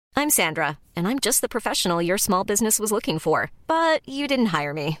I'm Sandra, and I'm just the professional your small business was looking for. But you didn't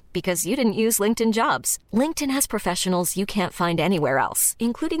hire me because you didn't use LinkedIn Jobs. LinkedIn has professionals you can't find anywhere else,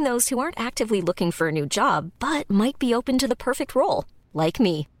 including those who aren't actively looking for a new job, but might be open to the perfect role, like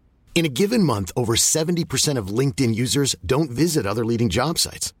me. In a given month, over 70% of LinkedIn users don't visit other leading job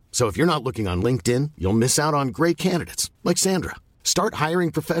sites. So if you're not looking on LinkedIn, you'll miss out on great candidates like Sandra. Start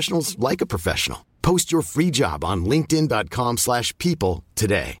hiring professionals like a professional. Post your free job on linkedin.com/people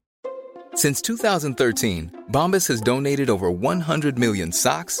today. Since 2013, Bombas has donated over 100 million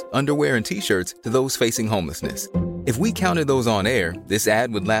socks, underwear, and T-shirts to those facing homelessness. If we counted those on air, this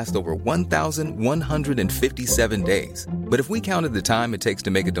ad would last over 1,157 days. But if we counted the time it takes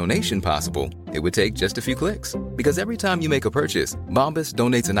to make a donation possible, it would take just a few clicks. Because every time you make a purchase, Bombas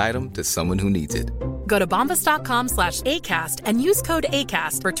donates an item to someone who needs it. Go to bombas.com/ACAST and use code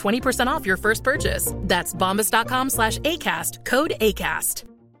ACAST for 20% off your first purchase. That's bombas.com/ACAST, code ACAST.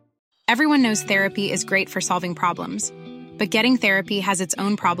 Everyone knows therapy is great for solving problems. But getting therapy has its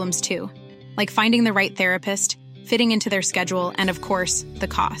own problems too. Like finding the right therapist, fitting into their schedule, and of course, the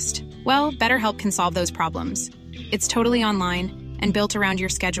cost. Well, BetterHelp can solve those problems. It's totally online and built around your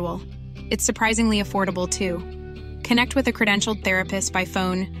schedule. It's surprisingly affordable too. Connect with a credentialed therapist by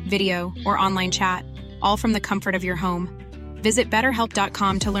phone, video, or online chat, all from the comfort of your home. Visit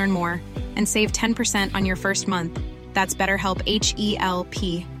BetterHelp.com to learn more and save 10% on your first month. That's BetterHelp,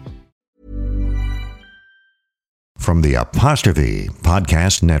 H-E-L-P. From the Apostrophe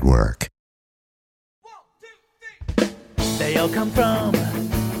Podcast Network. They all come from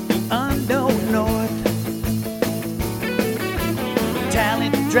the unknown north.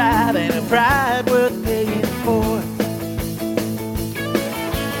 Talent to drive and a pride worth paying for.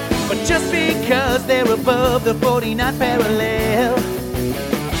 But just because they're above the 49th parallel,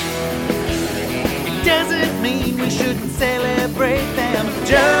 it doesn't mean we shouldn't celebrate them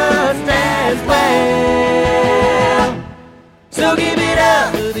just as well. So give it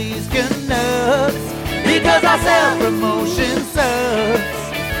up for these Canucks, because our self-promotion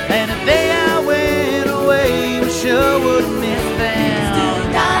sucks. And if they all went away, we sure would miss them. Do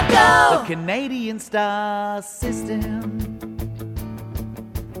not go. The Canadian Star System.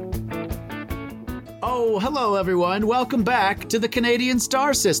 Oh, hello everyone. Welcome back to the Canadian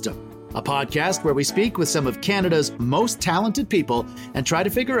Star System, a podcast where we speak with some of Canada's most talented people and try to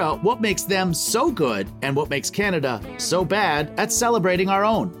figure out what makes them so good and what makes Canada so bad at celebrating our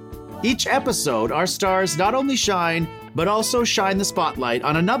own. Each episode, our stars not only shine, but also shine the spotlight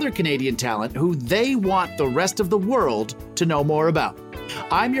on another Canadian talent who they want the rest of the world to know more about.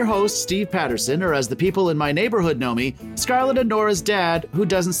 I'm your host, Steve Patterson, or as the people in my neighborhood know me, Scarlett and Nora's dad, who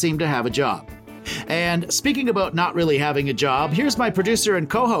doesn't seem to have a job. And speaking about not really having a job, here's my producer and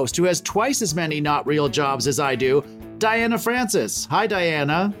co-host who has twice as many not real jobs as I do, Diana Francis. Hi,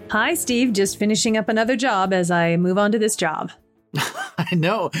 Diana. Hi, Steve. Just finishing up another job as I move on to this job. I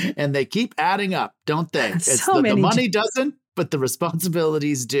know, and they keep adding up, don't they? The money doesn't, but the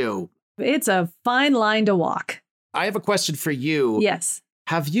responsibilities do. It's a fine line to walk. I have a question for you. Yes.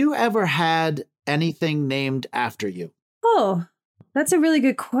 Have you ever had anything named after you? Oh, that's a really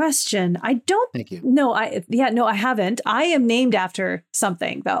good question. I don't. Thank you. No, I haven't. I am named after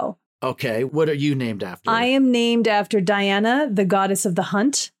something, though. Okay. What are you named after? I am named after Diana, the goddess of the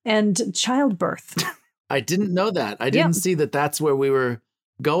hunt and childbirth. I didn't know that. I didn't see that that's where we were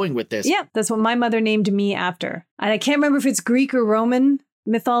going with this. Yeah, that's what my mother named me after. And I can't remember if it's Greek or Roman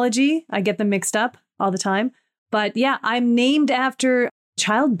mythology. I get them mixed up all the time. But yeah, I'm named after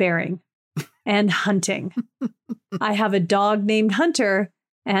childbearing and hunting. I have a dog named Hunter,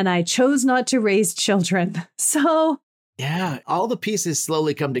 and I chose not to raise children. So yeah, all the pieces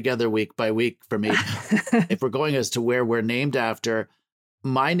slowly come together week by week for me. If we're going as to where we're named after,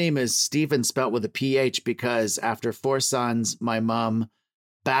 my name is Stephen, spelt with a PH, because after 4 sons, my mom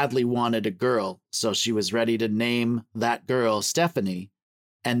badly wanted a girl. So she was ready to name that girl Stephanie.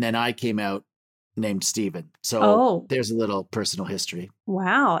 And then I came out named Stephen. So there's a little personal history.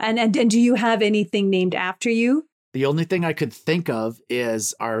 Wow. And do you have anything named after you? The only thing I could think of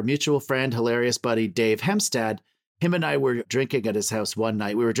is our mutual friend, hilarious buddy, Dave Hempstead. Him and I were drinking at his house one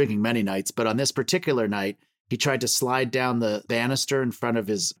night. We were drinking many nights, but on this particular night, he tried to slide down the banister in front of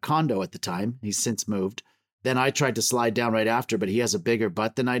his condo at the time. He's since moved. Then I tried to slide down right after, but he has a bigger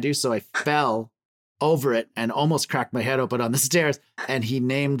butt than I do. So I fell over it and almost cracked my head open on the stairs. And he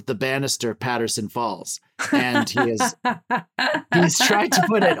named the banister Patterson Falls. And he's tried to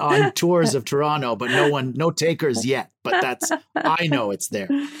put it on tours of Toronto, but no takers yet. But I know it's there.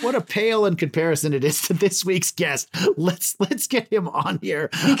 What a pale in comparison it is to this week's guest. Let's get him on here.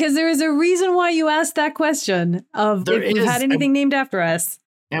 Because there is a reason why you asked that question of if we've had anything named after us.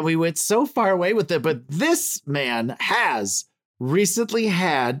 And we went so far away with it, but this man has recently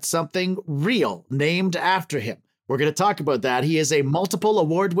had something real named after him. We're going to talk about that. He is a multiple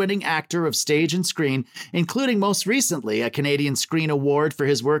award-winning actor of stage and screen, including most recently a Canadian Screen Award for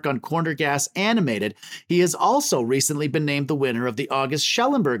his work on Corner Gas Animated. He has also recently been named the winner of the August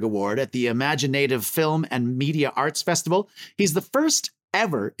Schellenberg Award at the Imaginative Film and Media Arts Festival. He's the first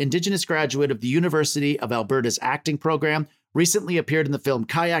ever Indigenous graduate of the University of Alberta's acting program, recently appeared in the film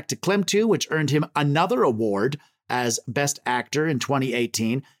Kayak to Klemtu, which earned him another award as Best Actor in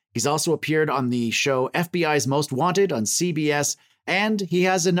 2018. He's also appeared on the show FBI's Most Wanted on CBS, and he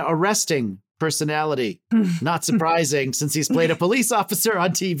has an arresting personality. Not surprising, since he's played a police officer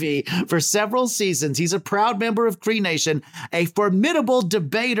on TV for several seasons. He's a proud member of Cree Nation, a formidable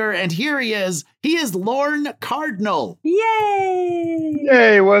debater, and here he is. He is Lorne Cardinal. Yay!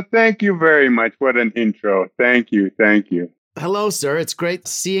 Yay! Well, thank you very much. What an intro. Thank you. Thank you. Hello, sir. It's great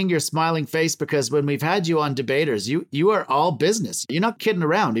seeing your smiling face, because when we've had you on Debaters, you are all business. You're not kidding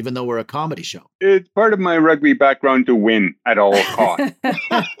around, even though we're a comedy show. It's part of my rugby background to win at all costs.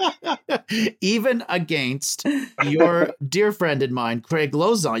 Even against your dear friend and mine, Craig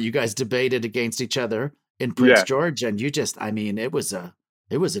Lozon, you guys debated against each other in Prince George, and it was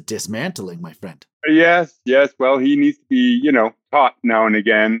a dismantling, my friend. Yes. Well, he needs to be, taught now and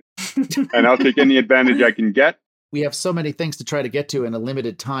again, and I'll take any advantage I can get. We have so many things to try to get to in a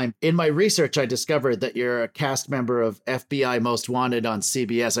limited time. In my research, I discovered that you're a cast member of FBI Most Wanted on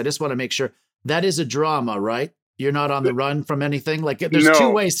CBS. I just want to make sure that is a drama, right? You're not on the run from anything? Like, there's two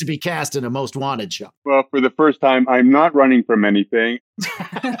ways to be cast in a Most Wanted show. Well, for the first time, I'm not running from anything.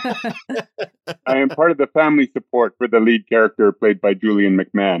 I am part of the family support for the lead character played by Julian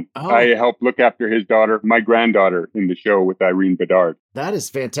McMahon. Oh. I help look after his daughter, my granddaughter, in the show with Irene Bedard. That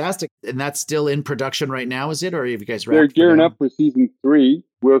is fantastic. And that's still in production right now, is it? Or have you guys wrapped? They're gearing up for season 3.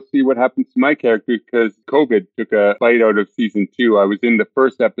 We'll see what happens to my character, because COVID took a bite out of season 2. I was in the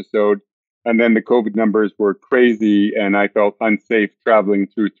first episode, and then the COVID numbers were crazy, and I felt unsafe traveling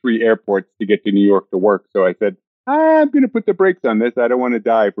through 3 airports to get to New York to work. So I said, I'm going to put the brakes on this. I don't want to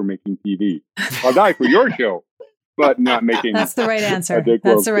die for making TV. I'll die for your show, but not making. That's the right answer.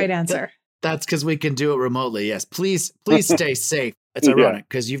 That's the right answer. That's because we can do it remotely. Yes. Please stay safe. It's ironic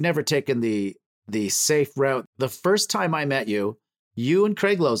because you've never taken the safe route. The first time I met you, you and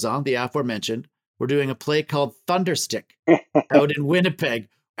Craig Lozon, the aforementioned, were doing a play called Thunderstick out in Winnipeg.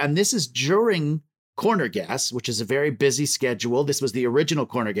 And this is during Corner Gas, which is a very busy schedule. This was the original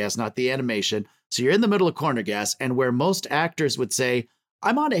Corner Gas, not the animation. So you're in the middle of Corner Gas, and where most actors would say,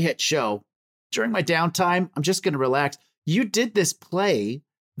 I'm on a hit show. During my downtime, I'm just going to relax. You did this play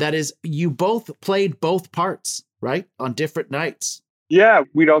that is, you both played both parts, right? On different nights. Yeah,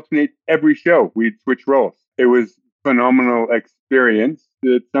 we'd alternate every show. We'd switch roles. It was a phenomenal experience.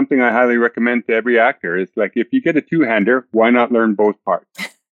 It's something I highly recommend to every actor. It's like, if you get a two-hander, why not learn both parts?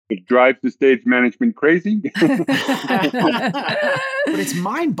 It drives the stage management crazy. But it's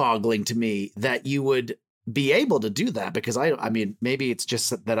mind-boggling to me that you would be able to do that, because I mean, maybe it's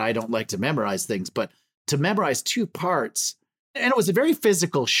just that I don't like to memorize things, but to memorize 2 parts, and it was a very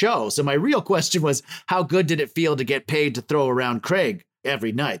physical show. So my real question was, how good did it feel to get paid to throw around Craig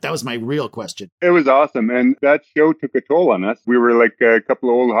every night? That was my real question. It was awesome. And that show took a toll on us. We were like a couple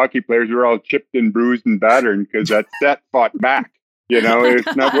of old hockey players. We were all chipped and bruised and battered because that set fought back.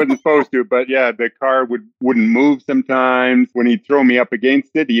 Wasn't supposed to, but yeah, the car wouldn't move sometimes. When he'd throw me up against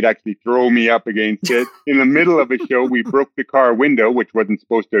it, he'd actually throw me up against it. In the middle of a show, we broke the car window, which wasn't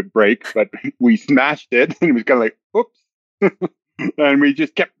supposed to break, but we smashed it, and it was kind of like, oops. And we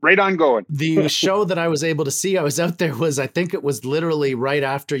just kept right on going. The show that I was able to see, I was out there, I think it was literally right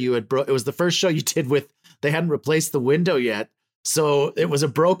after you had it was the first show you did they hadn't replaced the window yet. So it was a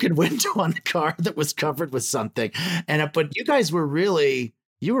broken window on the car that was covered with something. But you guys were really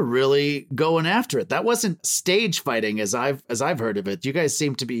going after it. That wasn't stage fighting as I've heard of it. You guys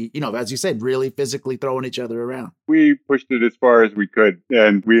seem to be, as you said, really physically throwing each other around. We pushed it as far as we could,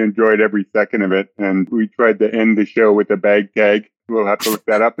 and we enjoyed every second of it. And we tried to end the show with a bag tag. We'll have to look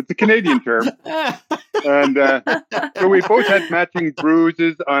that up. It's a Canadian term. And so we both had matching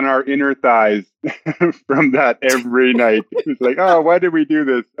bruises on our inner thighs from that every night. It's like, oh, why did we do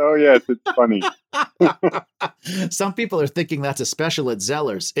this? Oh, yes, it's funny. Some people are thinking that's a special at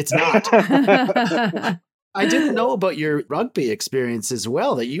Zellers. It's not. I didn't know about your rugby experience as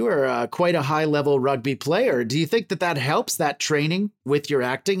well, that you are quite a high-level rugby player. Do you think that helps, that training, with your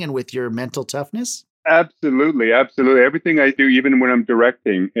acting and with your mental toughness? Absolutely. Everything I do, even when I'm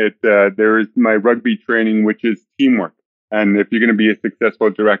directing, there is my rugby training, which is teamwork. And if you're going to be a successful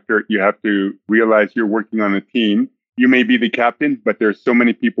director, you have to realize you're working on a team. You may be the captain, but there's so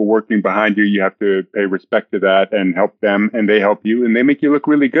many people working behind you. You have to pay respect to that and help them, and they help you, and they make you look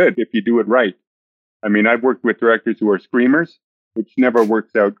really good if you do it right. I mean, I've worked with directors who are screamers, which never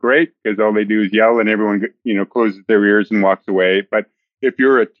works out great because all they do is yell and everyone, closes their ears and walks away. But if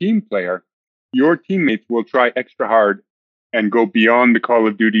you're a team player, your teammates will try extra hard and go beyond the call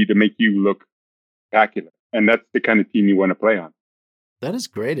of duty to make you look spectacular. And that's the kind of team you want to play on. That is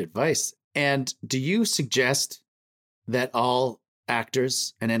great advice. And do you suggest that all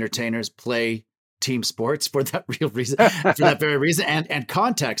actors and entertainers play team sports for that real reason, for that very reason, and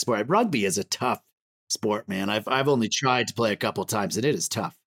contact sport? Rugby is a tough sport, man. I've only tried to play a couple of times, and it is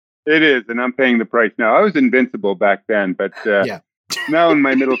tough. It is, and I'm paying the price now. I was invincible back then, but now in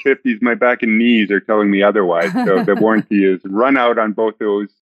my middle 50s, my back and knees are telling me otherwise. So the warranty is run out on both those.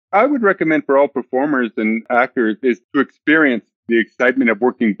 I would recommend for all performers and actors is to experience the excitement of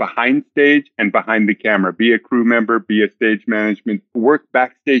working behind stage and behind the camera. Be a crew member, be a stage management, work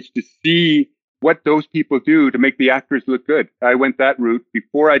backstage to see what those people do to make the actors look good. I went that route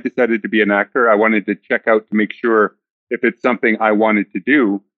before I decided to be an actor. I wanted to check out to make sure if it's something I wanted to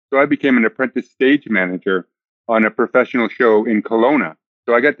do. So I became an apprentice stage manager on a professional show in Kelowna.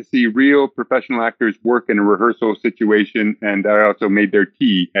 So I got to see real professional actors work in a rehearsal situation. And I also made their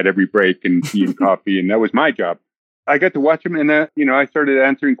tea at every break and tea and coffee. And that was my job. I got to watch them, and I started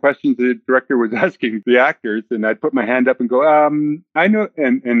answering questions the director was asking the actors, and I'd put my hand up and go, I know,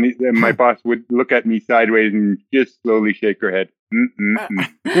 and my boss would look at me sideways and just slowly shake her head.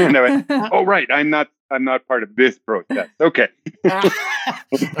 And I went, oh right, I'm not part of this process. Okay.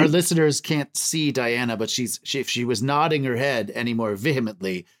 Our listeners can't see Diana, but if she was nodding her head any more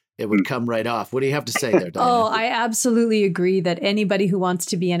vehemently, it would come right off. What do you have to say there, Diana? Oh, I absolutely agree that anybody who wants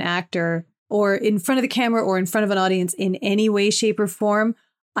to be an actor or in front of the camera or in front of an audience in any way, shape, or form,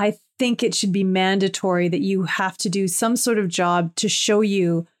 I think it should be mandatory that you have to do some sort of job to show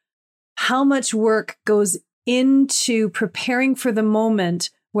you how much work goes into preparing for the moment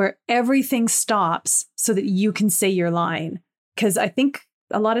where everything stops so that you can say your line. Because I think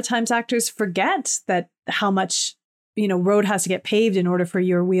a lot of times actors forget that how much, road has to get paved in order for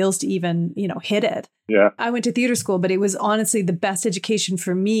your wheels to even, hit it. Yeah. I went to theater school, but it was honestly the best education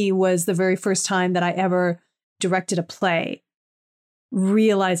for me was the very first time that I ever directed a play,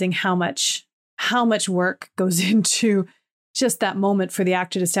 realizing how much work goes into just that moment for the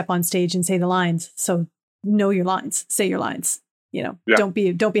actor to step on stage and say the lines. So know your lines, say your lines, don't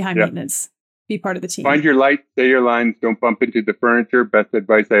be high maintenance. Be part of the team. Find your light, say your lines, don't bump into the furniture. Best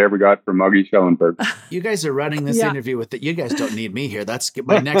advice I ever got from Augie Schellenberg. You guys are running this interview with it. You guys don't need me here. That's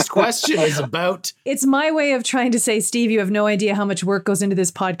my next question is about. It's my way of trying to say, Steve, you have no idea how much work goes into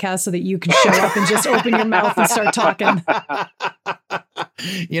this podcast so that you can show up and just open your mouth and start talking.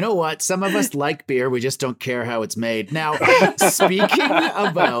 You know what? Some of us like beer. We just don't care how it's made. Now, speaking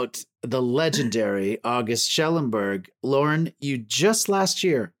about the legendary August Schellenberg, Lorne, you just last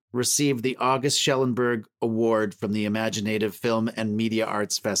year received the August Schellenberg Award from the Imaginative Film and Media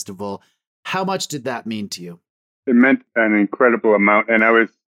Arts Festival. How much did that mean to you? It meant an incredible amount, and I was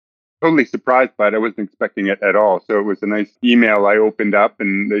totally surprised by it. I wasn't expecting it at all. So it was a nice email I opened up,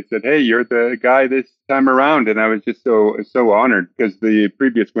 and they said, hey, you're the guy this time around. And I was just so honored because the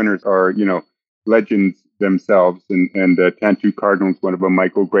previous winners are, legends themselves. And Tantu Cardinal's one of them.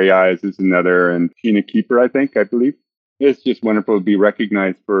 Michael Grey Eyes is another. And Tina Keeper, I believe. It's just wonderful to be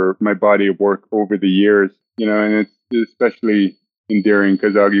recognized for my body of work over the years, and it's especially endearing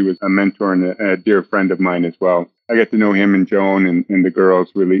because Augie was a mentor and a dear friend of mine as well. I got to know him and Joan and the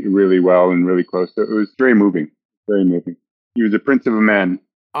girls really, really well and really close. So it was very moving, very moving. He was a prince of a man.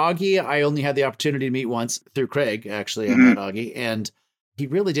 Augie, I only had the opportunity to meet once through Craig, actually. I met Augie, and he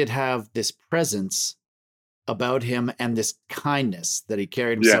really did have this presence about him and this kindness that he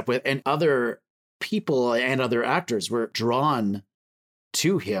carried himself with, and other people and other actors were drawn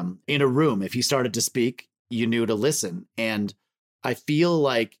to him in a room. If he started to speak, you knew to listen. And I feel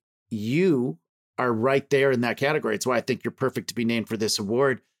like you are right there in that category. It's why I think you're perfect to be named for this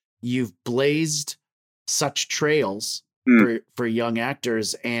award. You've blazed such trails for young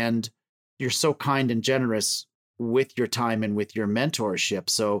actors, and you're so kind and generous with your time and with your mentorship.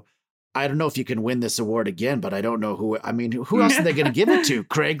 So I don't know if you can win this award again, but I don't know who else are they going to give it to?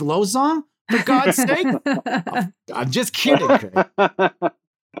 Craig Lozon? For God's sake. I'm just kidding, Craig.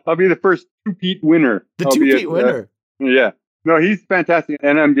 I'll be the first two-peat winner. The two-peat winner. Yeah. No, he's fantastic.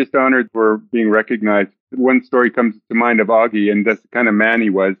 And I'm just honored for being recognized. One story comes to mind of Augie, and that's the kind of man he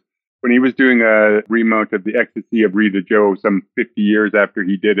was. When he was doing a remount of The Ecstasy of Rita Joe some 50 years after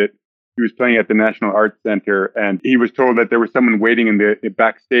he did it, He was playing at the National Arts Center, and he was told that there was someone waiting in the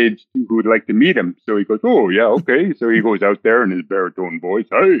backstage who would like to meet him. So he goes, "Oh, yeah, okay." So he goes out there in his baritone voice,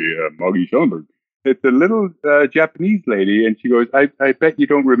 "Hey, Maggie Schoenberg." It's a little Japanese lady, and she goes, I bet you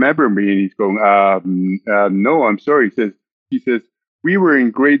don't remember me." And he's going, "No, I'm sorry." He says, "We were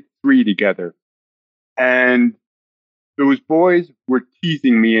in grade 3 together, and those boys were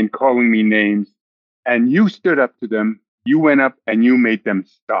teasing me and calling me names, and you stood up to them. You went up and you made them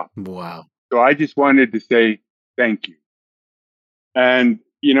stop. Wow. So I just wanted to say thank you." And,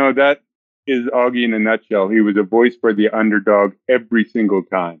 that is Augie in a nutshell. He was a voice for the underdog every single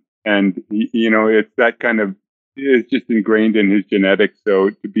time. And, it's that kind of, it's just ingrained in his genetics. So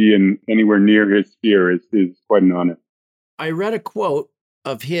to be in anywhere near his sphere is quite an honor. I read a quote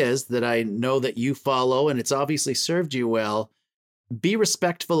of his that I know that you follow, and it's obviously served you well. Be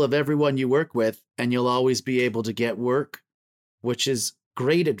respectful of everyone you work with, and you'll always be able to get work, which is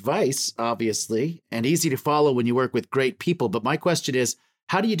great advice, obviously, and easy to follow when you work with great people. But my question is,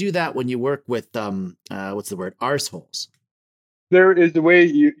 how do you do that when you work with, arseholes? There is a way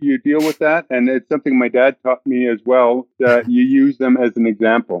you deal with that, and it's something my dad taught me as well, that you use them as an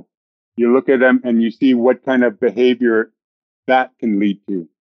example. You look at them and you see what kind of behavior that can lead to.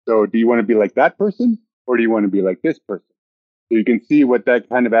 So do you want to be like that person, or do you want to be like this person? So you can see what that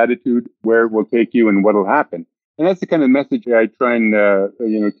kind of attitude, where it will take you and what will happen. And that's the kind of message I try and,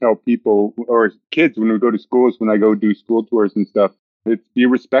 tell people or kids when we go to schools, when I go do school tours and stuff. It's be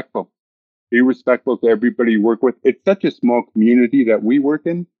respectful. Be respectful to everybody you work with. It's such a small community that we work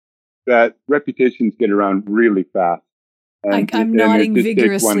in that reputations get around really fast. I'm nodding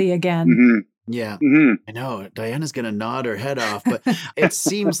vigorously again. Mm-hmm. Yeah, Mm-hmm. I know. Diana's going to nod her head off, but it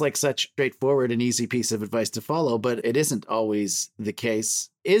seems like such straightforward and easy piece of advice to follow, but it isn't always the case.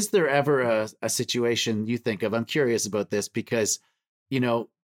 Is there ever a situation you think of? I'm curious about this because,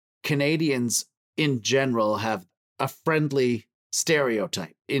 Canadians in general have a friendly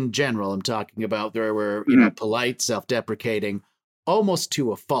stereotype. In general, I'm talking about there were, polite, self-deprecating, almost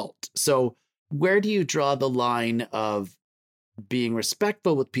to a fault. So where do you draw the line of being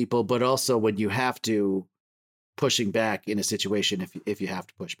respectful with people, but also when you have to pushing back in a situation, if you have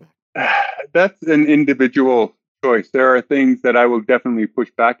to push back? That's an individual choice. There are things that I will definitely push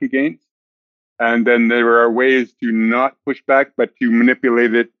back against. And then there are ways to not push back, but to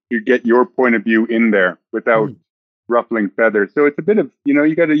manipulate it to get your point of view in there without ruffling feathers. So it's a bit of,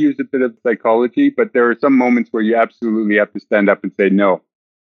 you got to use a bit of psychology, but there are some moments where you absolutely have to stand up and say, no,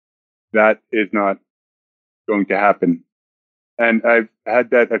 that is not going to happen. And I've had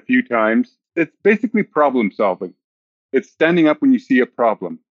that a few times. It's basically problem solving. It's standing up when you see a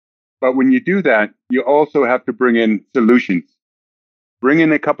problem. But when you do that, you also have to bring in solutions. Bring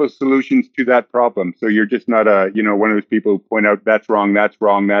in a couple of solutions to that problem. So you're just not one of those people who point out, that's wrong, that's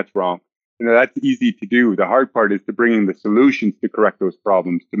wrong, that's wrong. That's easy to do. The hard part is to bring in the solutions to correct those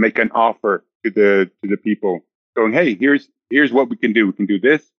problems, to make an offer to the people going, hey, here's what we can do. We can do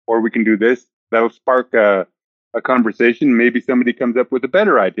this, or we can do this. That'll spark a conversation. Maybe somebody comes up with a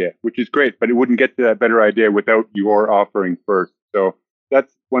better idea, which is great, but it wouldn't get to that better idea without your offering first. So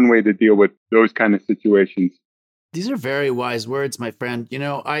that's one way to deal with those kind of situations. These are very wise words, my friend.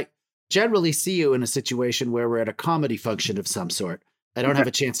 I generally see you in a situation where we're at a comedy function of some sort. I don't have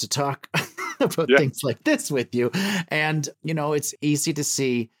a chance to talk about things like this with you. And, it's easy to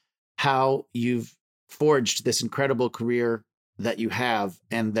see how you've forged this incredible career that you have,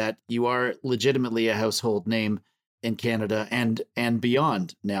 and that you are legitimately a household name in Canada and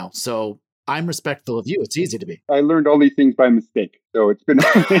beyond now. So I'm respectful of you. It's easy to be. I learned all these things by mistake. So I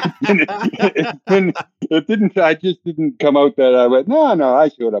just didn't come out that I went, no, I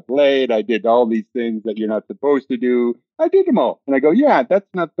showed up late. I did all these things that you're not supposed to do. I did them all. And I go, yeah, that's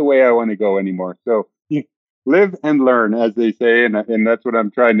not the way I want to go anymore. So live and learn, as they say. And that's what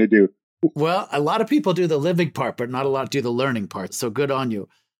I'm trying to do. Well, a lot of people do the living part, but not a lot do the learning part. So good on you.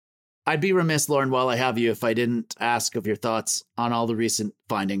 I'd be remiss, Lorne, while I have you, if I didn't ask of your thoughts on all the recent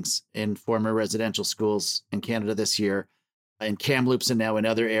findings in former residential schools in Canada this year, in Kamloops and now in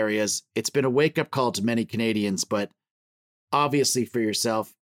other areas. It's been a wake-up call to many Canadians, but obviously for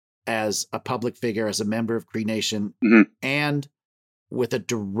yourself as a public figure, as a member of Cree Nation, and with a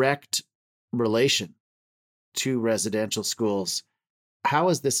direct relation to residential schools. How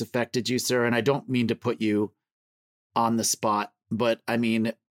has this affected you, sir? And I don't mean to put you on the spot, but I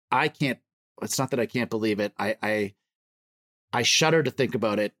mean, it's not that I can't believe it. I shudder to think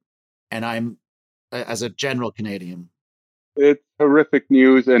about it. And I'm, as a general Canadian. It's horrific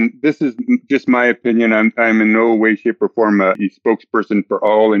news. And this is just my opinion. I'm in no way, shape, or form a spokesperson for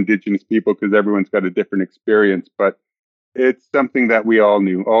all Indigenous people, because everyone's got a different experience. But it's something that we all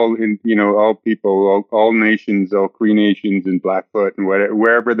knew, all people, all nations, all Cree nations and Blackfoot and whatever,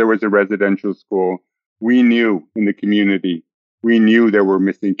 wherever there was a residential school, we knew in the community, we knew there were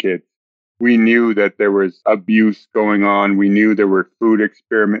missing kids. We knew that there was abuse going on. We knew there were food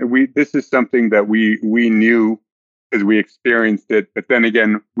experiments. This is something that we knew because we experienced it. But then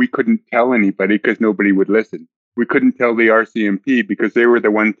again, we couldn't tell anybody because nobody would listen. We couldn't tell the RCMP because they were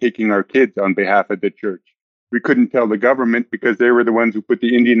the one taking our kids on behalf of the church. We couldn't tell the government because they were the ones who put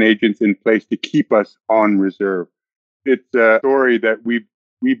the Indian agents in place to keep us on reserve. It's a story that we've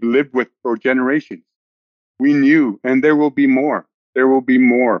lived with for generations. We knew, and there will be more. There will be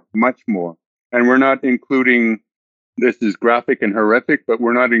more, much more. And we're not including, this is graphic and horrific, but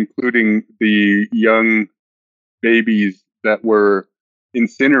we're not including the young babies that were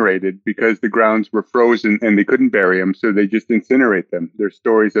incinerated because the grounds were frozen and they couldn't bury them, so they just incinerate them. There's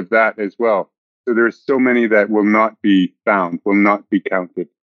stories of that as well. So there's so many that will not be found, will not be counted.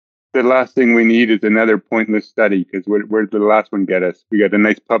 The last thing we need is another pointless study, because where did the last one get us? We got a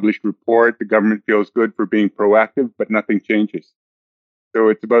nice published report. The government feels good for being proactive, but nothing changes. So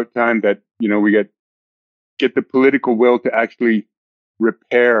it's about time that, we get the political will to actually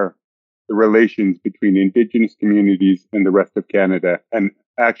repair the relations between Indigenous communities and the rest of Canada and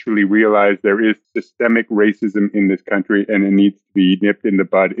actually realize there is systemic racism in this country and it needs to be nipped in the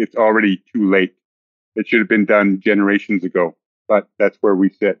bud. It's already too late. It should have been done generations ago, but that's where we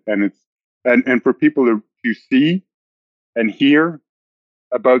sit. And and for people to see and hear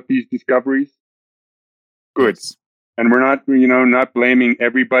about these discoveries, good. Yes. And we're not, not blaming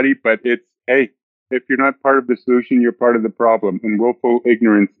everybody, but it's, hey, if you're not part of the solution, you're part of the problem. And willful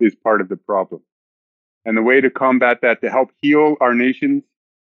ignorance is part of the problem. And the way to combat that, to help heal our nations,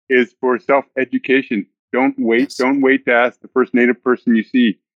 is for self-education. Don't wait. Yes. Don't wait to ask the first Native person you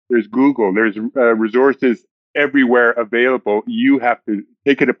see. There's Google. There's resources everywhere available. You have to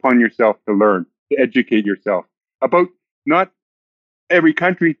take it upon yourself to learn, to educate yourself about not every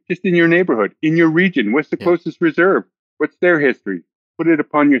country, just in your neighborhood, in your region. What's the closest reserve? What's their history? Put it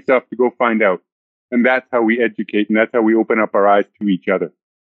upon yourself to go find out. And that's how we educate, and that's how we open up our eyes to each other.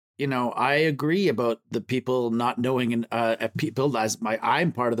 I agree about the people not knowing, people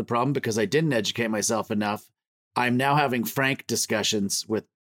I'm part of the problem because I didn't educate myself enough. I'm now having frank discussions with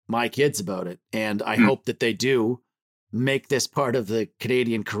my kids about it. And I hope that they do make this part of the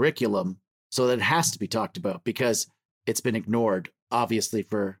Canadian curriculum so that it has to be talked about, because it's been ignored, obviously,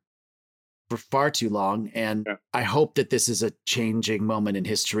 for far too long. And I hope that this is a changing moment in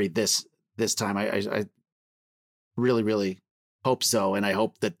history this time. I really, really hope so. And I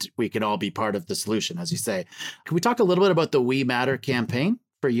hope that we can all be part of the solution, as you say. Can we talk a little bit about the We Matter campaign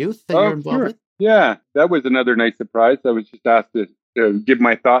for youth that you're involved with? Yeah, that was another nice surprise. I was just asked to give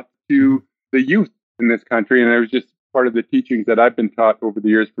my thoughts to the youth in this country. And it was just part of the teachings that I've been taught over the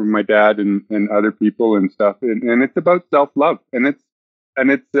years from my dad and other people and stuff. And it's about self-love. And it's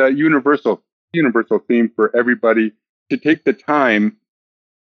a universal theme for everybody to take the time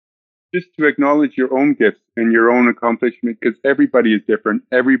just to acknowledge your own gifts and your own accomplishment, because everybody is different.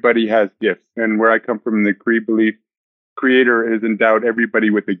 Everybody has gifts. And where I come from, the Cree belief, Creator has endowed everybody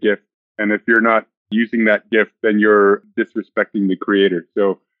with a gift. And if you're not using that gift, then you're disrespecting the Creator.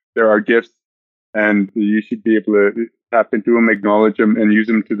 So there are gifts, and you should be able to tap into them, acknowledge them, and use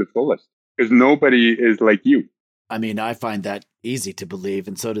them to the fullest, because nobody is like you. I mean, I find that easy to believe,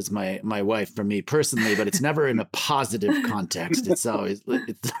 and so does my wife, for me personally, but it's never in a positive context. It's always,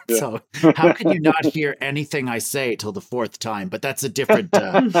 so how can you not hear anything I say till the fourth time? But that's a different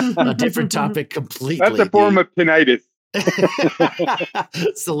topic completely. That's a form of tinnitus.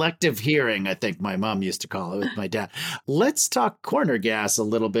 Selective hearing, I think my mom used to call it with my dad. Let's talk Corner Gas a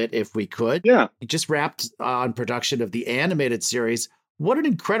little bit, if we could. Yeah. You just wrapped on production of the animated series. What an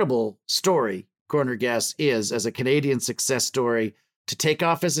incredible story Corner Gas is as a Canadian success story, to take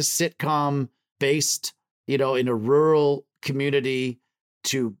off as a sitcom based, in a rural community,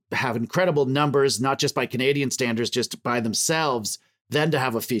 to have incredible numbers, not just by Canadian standards, just by themselves, then to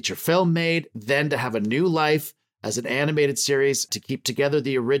have a feature film made, then to have a new life as an animated series, to keep together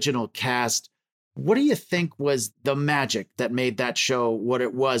the original cast. What do you think was the magic that made that show what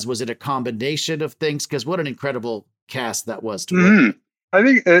it was? Was it a combination of things? Because what an incredible cast that was to work with. I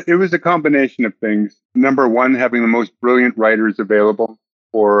think it was a combination of things. Number one, having the most brilliant writers available,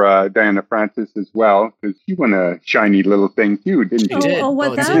 for Diana Francis as well, because she won a shiny little thing too, didn't she? Did.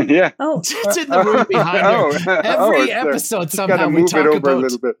 What that? Yeah. Oh, it's in the room behind her. Every episode somehow we talk about a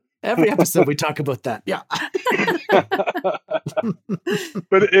little bit. Every episode we talk about that. Yeah.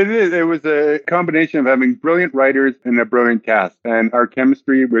 But it was a combination of having brilliant writers and a brilliant cast. And our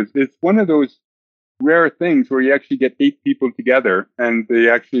chemistry it's one of those rare things where you actually get 8 people together and they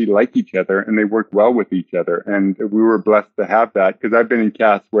actually like each other and they work well with each other. And we were blessed to have that, because I've been in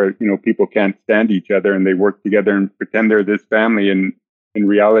casts where, people can't stand each other and they work together and pretend they're this family, and in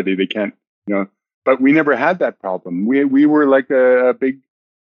reality they can't, but we never had that problem. We were like a big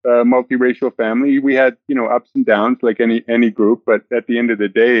multiracial family. We had, ups and downs like any group, but at the end of the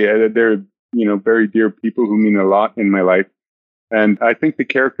day, they're, very dear people who mean a lot in my life. And I think the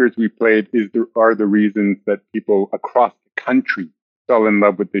characters we played are the reasons that people across the country fell in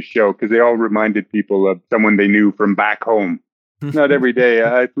love with this show, because they all reminded people of someone they knew from back home. Not every day.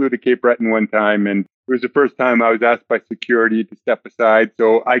 I flew to Cape Breton one time, and it was the first time I was asked by security to step aside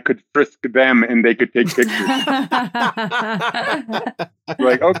so I could frisk them and they could take pictures.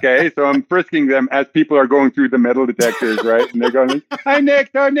 Like, okay, so I'm frisking them as people are going through the metal detectors, right? And they're going, "Hi,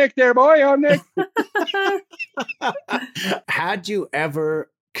 Nick. Oh, Nick there, boy. Oh, Nick." Had you ever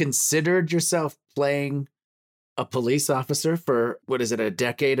considered yourself playing a police officer for, a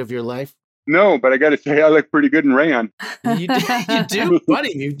decade of your life? No, but I got to say, I look pretty good in rayon. You do,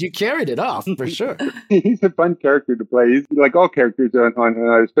 buddy. You carried it off for sure. He's a fun character to play. He's like all characters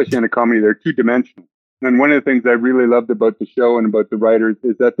on especially on a comedy. They're 2-dimensional. And one of the things I really loved about the show and about the writers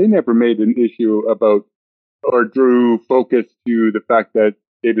is that they never made an issue about or drew focus to the fact that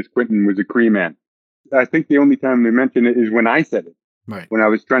Davis Quinton was a Cree man. I think the only time they mentioned it is when I said it, right? When I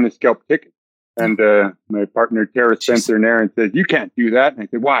was trying to scalp tickets. And my partner, Tara Spencer Nairn, says, "You can't do that." And I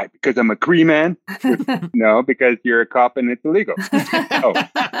said, "Why? Because I'm a Cree man?" No, because you're a cop and it's illegal. Oh.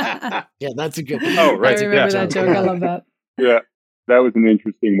 Yeah, that's a good. Oh, right. I remember that joke. I love that. Yeah, that was an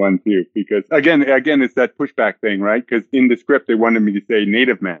interesting one too, because again, it's that pushback thing, right? Because in the script, they wanted me to say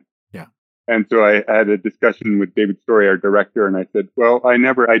Native man. Yeah. And so I had a discussion with David Story, our director, and I said, "Well, I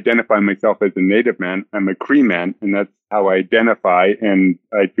never identify myself as a Native man. I'm a Cree man, and that's how I identify, and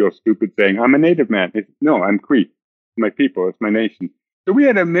I feel stupid saying I'm a Native man. No, I'm Cree. It's my people. It's my nation." So we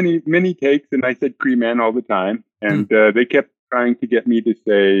had many takes, and I said Cree man all the time, and they kept trying to get me to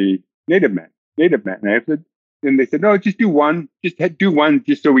say Native man. And they said, "No, just do one. Just do one,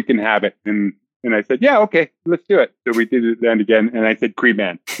 just so we can have it." And I said, "Yeah, okay, let's do it." So we did it then again, and I said Cree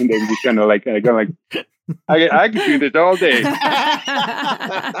man, and they were just kind of like, I could do this all day.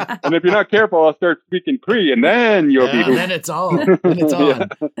 And if you're not careful, I'll start speaking Cree, and then you'll be. Then it's on. Yeah.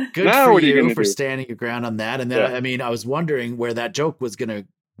 Good now for what are you for do? standing your ground on that. And then, I was wondering where that joke was going to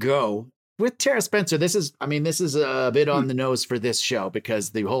go with Tara Spencer. This is a bit on the nose for this show,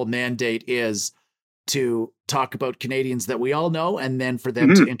 because the whole mandate is to talk about Canadians that we all know, and then for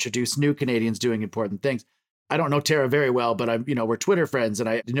them to introduce new Canadians doing important things. I don't know Tara very well, but we're Twitter friends, and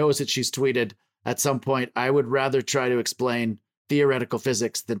I noticed that she's tweeted at some point, "I would rather try to explain theoretical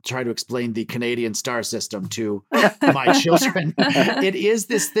physics than try to explain the Canadian star system to my children." It is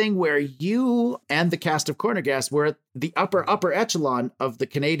this thing where you and the cast of Corner Gas were at the upper echelon of the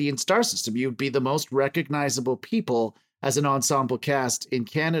Canadian star system. You'd be the most recognizable people as an ensemble cast in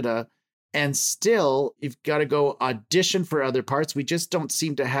Canada. And still, you've got to go audition for other parts. We just don't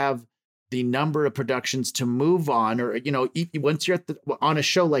seem to have the number of productions to move on, or, once you're on a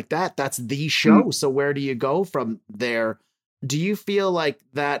show like that, that's the show. So where do you go from there? Do you feel like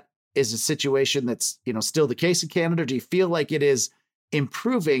that is a situation that's, still the case in Canada? Or do you feel like it is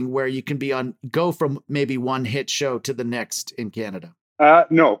improving where you can go from maybe one hit show to the next in Canada?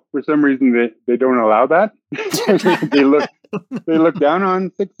 No, for some reason they don't allow that. they look down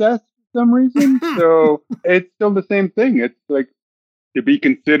on success. Some reason. So it's still the same thing. It's like, to be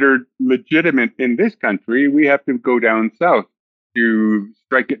considered legitimate in this country, we have to go down south to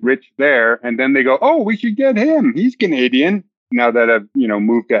strike it rich there. And then they go, "Oh, we should get him. He's Canadian." Now that I've,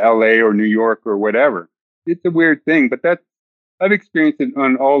 moved to LA or New York or whatever. It's a weird thing, but I've experienced it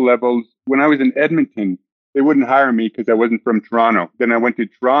on all levels. When I was in Edmonton, they wouldn't hire me because I wasn't from Toronto. Then I went to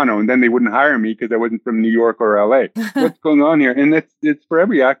Toronto, and then they wouldn't hire me because I wasn't from New York or LA. What's going on here? And it's for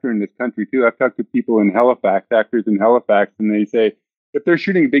every actor in this country, too. I've talked to people in Halifax, actors in Halifax, and they say, if they're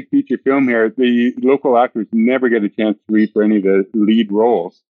shooting a big feature film here, the local actors never get a chance to read for any of the lead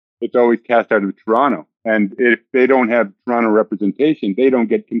roles. It's always cast out of Toronto. And if they don't have Toronto representation, they don't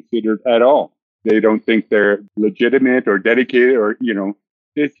get considered at all. They don't think they're legitimate or dedicated or,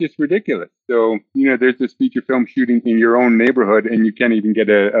 it's just ridiculous. So, there's this feature film shooting in your own neighborhood and you can't even get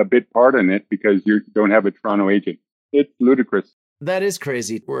a bit part in it because you don't have a Toronto agent. It's ludicrous. That is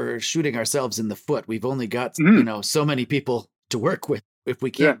crazy. We're shooting ourselves in the foot. We've only got, so many people to work with. If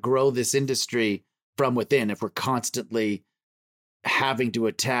we can't grow this industry from within, if we're constantly having to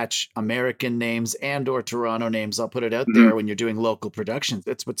attach American names and or Toronto names, I'll put it out there, when you're doing local productions,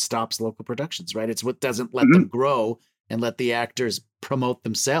 it's what stops local productions, right? It's what doesn't let them grow and let the actors promote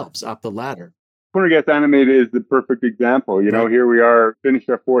themselves up the ladder. Corner Gas Animated is the perfect example. You know, here we are, finished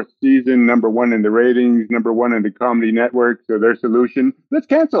our 4th season, #1 in the ratings, #1 in the Comedy Network. So their solution, let's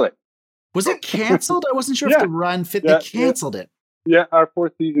cancel it. Was it canceled? I wasn't sure if the run fit. They canceled it. Yeah, our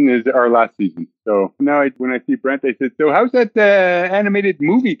 4th season is our last season. So now when I see Brent, I said, so how's that animated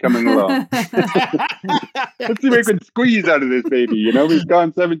movie coming along? Let's see what we can squeeze out of this baby. You know, we've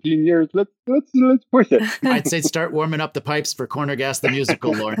gone 17 years. Let's push it. I'd say start warming up the pipes for Corner Gas the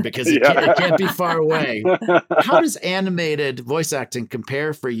Musical, Lorne, because it can't be far away. How does animated voice acting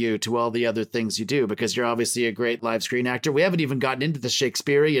compare for you to all the other things you do? Because you're obviously a great live screen actor. We haven't even gotten into the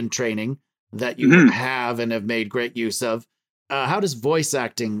Shakespearean training that you have and have made great use of. How does voice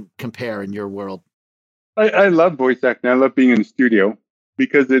acting compare in your world? I love voice acting. I love being in the studio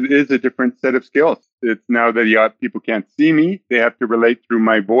because it is a different set of skills. It's now that people can't see me, they have to relate through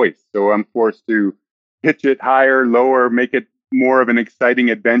my voice. So I'm forced to pitch it higher, lower, make it more of an exciting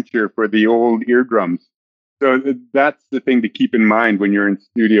adventure for the old eardrums. So that's the thing to keep in mind when you're in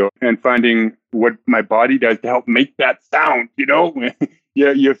studio and finding what my body does to help make that sound, you know?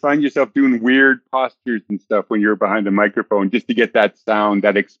 You find yourself doing weird postures and stuff when you're behind a microphone just to get that sound,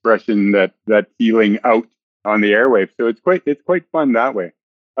 that expression, that feeling out on the airwaves. So it's quite fun that way.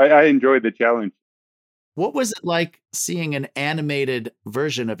 I enjoy the challenge. What was it like seeing an animated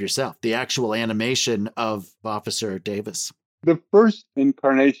version of yourself, the actual animation of Officer Davis? The first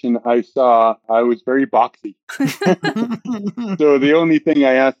incarnation I saw, I was very boxy. So the only thing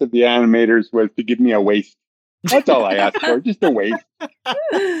I asked of the animators was to give me a waist. That's all I asked for, just a waist.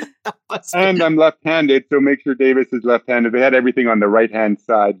 And I'm left-handed, so make sure Davis is left-handed. They had everything on the right-hand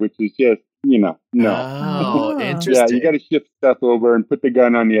side, which is just, no. Oh, interesting. Yeah, you got to shift stuff over and put the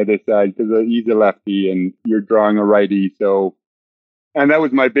gun on the other side because he's a lefty and you're drawing a righty. So, and that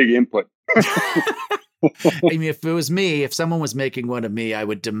was my big input. I mean, if it was me, if someone was making one of me, I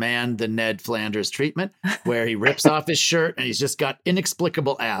would demand the Ned Flanders treatment where he rips off his shirt and he's just got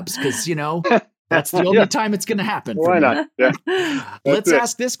inexplicable abs because, you know, that's the only time it's going to happen. Why not? Yeah. Let's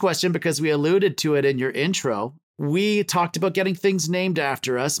ask this question because we alluded to it in your intro. We talked about getting things named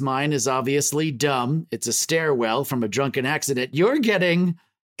after us. Mine is obviously dumb. It's a stairwell from a drunken accident. You're getting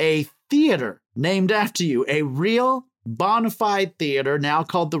a theater named after you, a real bona fide theater now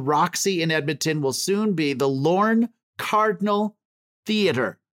called the Roxy in Edmonton will soon be the Lorne Cardinal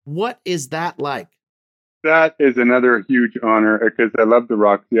Theater. What is that like? That is another huge honor because I love the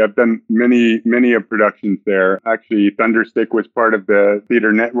Roxy. I've done many of productions there. Actually, Thunderstick was part of the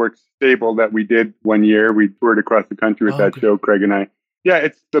Theater Network stable that we did one year. We toured across the country with that show, Craig and I. Yeah,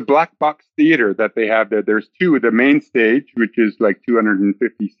 it's the Black Box Theater that they have there. There's two. The main stage, which is like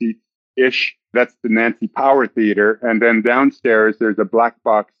 250 seats-ish. That's the Nancy Power Theater. And then downstairs, there's a black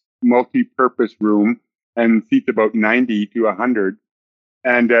box multi-purpose room and seats about 90 to 100.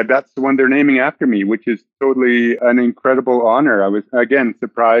 And that's the one they're naming after me, which is totally an incredible honor. I was, again,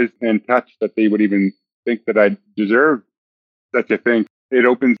 surprised and touched that they would even think that I deserve such a thing. It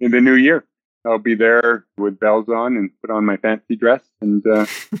opens in the new year. I'll be there with bells on and put on my fancy dress and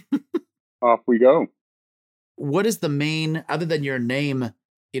off we go. What is the main, other than your name,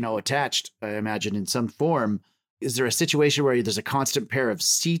 attached, I imagine, in some form, is there a situation where there's a constant pair of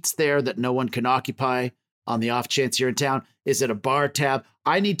seats there that no one can occupy on the off chance you're in town? Is it a bar tab?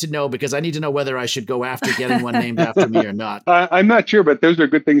 I need to know because I need to know whether I should go after getting one named after me or not. I'm not sure, but those are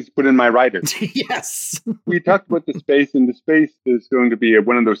good things to put in my rider. Yes. We talked about the space, and the space is going to be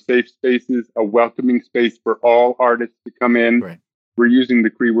one of those safe spaces, a welcoming space for all artists to come in. Right. We're using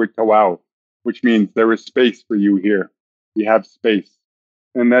the Cree word tawau, which means there is space for you here. We have space.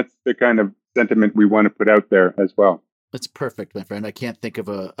 And that's the kind of sentiment we want to put out there as well. That's perfect, my friend. I can't think of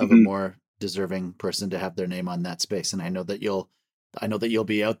a more deserving person to have their name on that space. And I know that you'll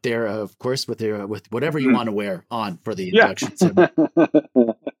be out there, of course, with whatever you want to wear on for the induction ceremony.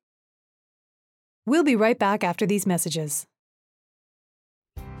 We'll be right back after these messages.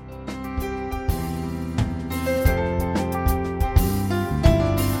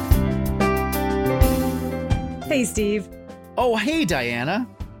 Hey, Steve. Oh, hey, Diana.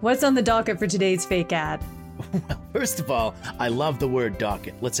 What's on the docket for today's fake ad? Well, first of all, I love the word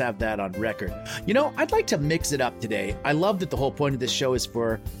docket. Let's have that on record. I'd like to mix it up today. I love that the whole point of this show is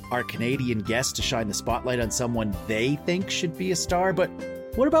for our Canadian guests to shine the spotlight on someone they think should be a star. But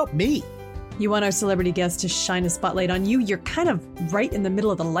what about me? You want our celebrity guests to shine a spotlight on you? You're kind of right in the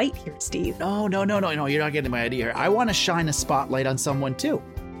middle of the light here, Steve. No, you're not getting my idea here. I want to shine a spotlight on someone too.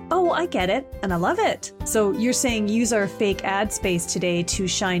 Oh, I get it, and I love it. So you're saying use our fake ad space today to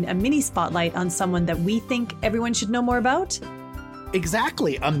shine a mini spotlight on someone that we think everyone should know more about?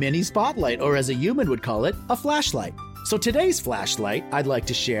 Exactly, a mini spotlight, or as a human would call it, a flashlight. So today's flashlight I'd like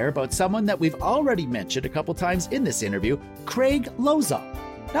to share about someone that we've already mentioned a couple times in this interview, Craig Lozon.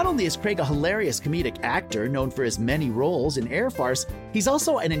 Not only is Craig a hilarious comedic actor known for his many roles in air farce, he's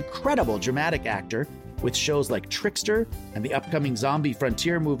also an incredible dramatic actor with shows like Trickster and the upcoming zombie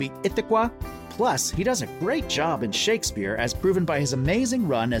frontier movie Ithaca. Plus, he does a great job in Shakespeare as proven by his amazing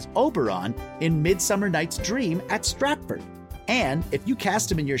run as Oberon in Midsummer Night's Dream at Stratford. And if you cast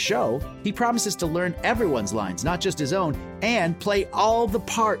him in your show, he promises to learn everyone's lines, not just his own, and play all the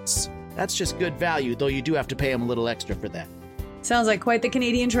parts. That's just good value, though you do have to pay him a little extra for that. Sounds like quite the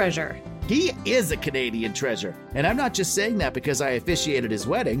Canadian treasure. He is a Canadian treasure. And I'm not just saying that because I officiated his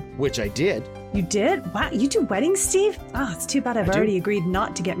wedding, which I did. You did? Wow, you do weddings, Steve? Oh, it's too bad I've already agreed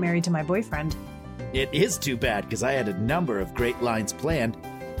not to get married to my boyfriend. It is too bad because I had a number of great lines planned.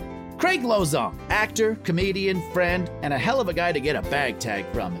 Craig Lozon, actor, comedian, friend, and a hell of a guy to get a bag tag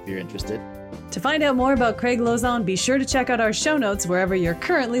from if you're interested. To find out more about Craig Lozon, be sure to check out our show notes wherever you're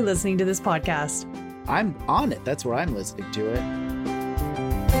currently listening to this podcast. I'm on it. That's where I'm listening to it.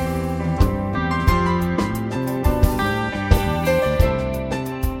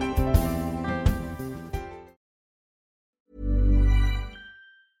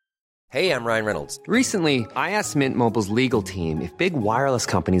 Hey, I'm Ryan Reynolds. Recently, I asked Mint Mobile's legal team if big wireless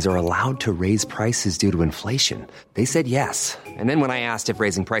companies are allowed to raise prices due to inflation. They said yes. And then when I asked if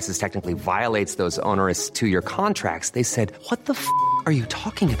raising prices technically violates those onerous two-year contracts, they said, "What the f*** are you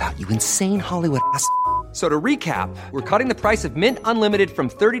talking about, you insane Hollywood ass?" So to recap, we're cutting the price of Mint Unlimited from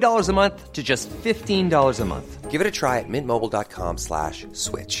 $30 a month to just $15 a month. Give it a try at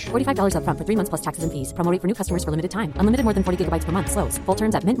mintmobile.com/switch. $45 up front for 3 months plus taxes and fees. Promo rate for new customers for limited time. Unlimited more than 40 gigabytes per month. Slows full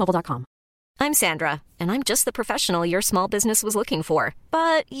terms at mintmobile.com. I'm Sandra, and I'm just the professional your small business was looking for.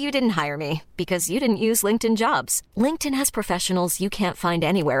 But you didn't hire me because you didn't use LinkedIn Jobs. LinkedIn has professionals you can't find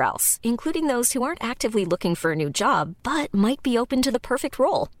anywhere else, including those who aren't actively looking for a new job, but might be open to the perfect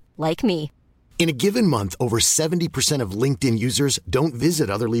role, like me. In a given month, over 70% of LinkedIn users don't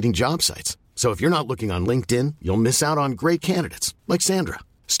visit other leading job sites. So if you're not looking on LinkedIn, you'll miss out on great candidates like Sandra.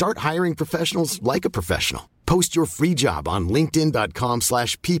 Start hiring professionals like a professional. Post your free job on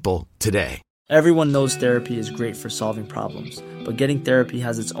linkedin.com/people today. Everyone knows therapy is great for solving problems, but getting therapy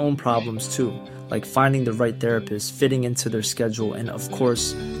has its own problems too, like finding the right therapist, fitting into their schedule, and of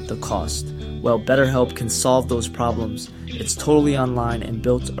course, the cost. Well, BetterHelp can solve those problems. It's totally online and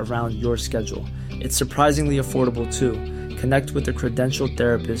built around your schedule. It's surprisingly affordable too. Connect with a credentialed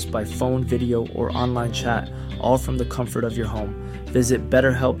therapist by phone, video, or online chat, all from the comfort of your home. Visit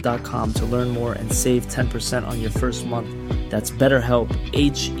BetterHelp.com to learn more and save 10% on your first month. That's BetterHelp,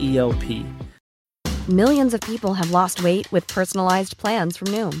 H-E-L-P. Millions of people have lost weight with personalized plans from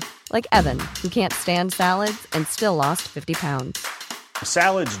Noom. Like Evan, who can't stand salads and still lost 50 pounds.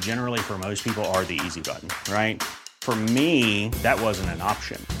 Salads generally for most people are the easy button, right? For me, that wasn't an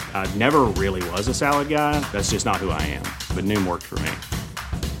option. I never really was a salad guy. That's just not who I am. But Noom worked for me.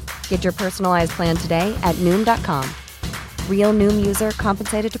 Get your personalized plan today at Noom.com. Real Noom user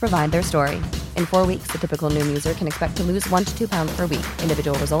compensated to provide their story. In 4 weeks, the typical Noom user can expect to lose 1 to 2 pounds per week.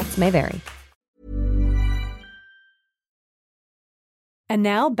 Individual results may vary. And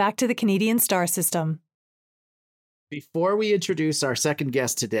now back to the Canadian star system. Before we introduce our second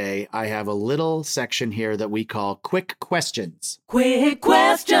guest today, I have a little section here that we call Quick Questions. Quick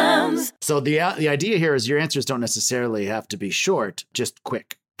questions. So the idea here is your answers don't necessarily have to be short, just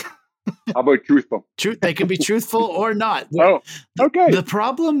quick. How about truthful? They can be truthful or not. Oh, okay. The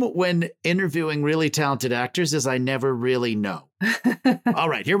problem when interviewing really talented actors is I never really know. All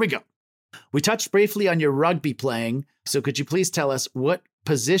right, here we go. We touched briefly on your rugby playing, so could you please tell us what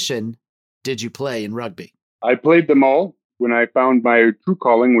position did you play in rugby? I played them all when I found my true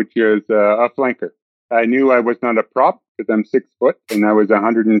calling, which is a flanker. I knew I was not a prop because I'm 6 foot and I was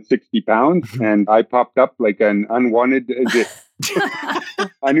 160 pounds and I popped up like an unwanted addition.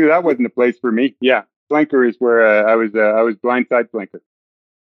 I knew that wasn't a place for me. Yeah, flanker is where I was blindside flanker.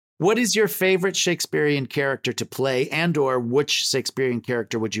 What is your favorite Shakespearean character to play, and or which Shakespearean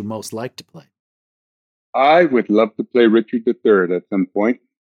character would you most like to play? I would love to play Richard III at some point.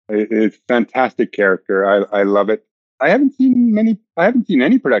 It's a fantastic character. I love it. I haven't seen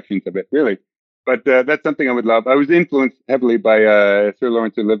any productions of it, really. But that's something I would love. I was influenced heavily by Sir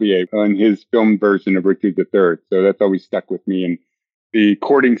Laurence Olivier on his film version of Richard III. So that's always stuck with me. And the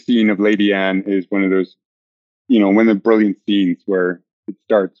courting scene of Lady Anne is one of those, one of the brilliant scenes where it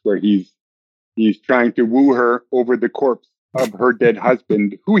starts, where he's trying to woo her over the corpse of her dead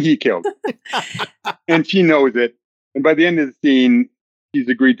husband, who he killed. And she knows it. And by the end of the scene, he's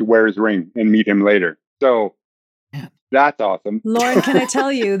agreed to wear his ring and meet him later. So That's awesome. Lorne, can I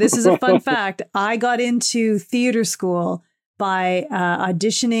tell you, this is a fun fact. I got into theater school by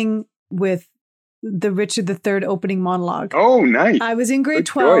auditioning with the Richard III opening monologue. Oh, nice. I was in grade Good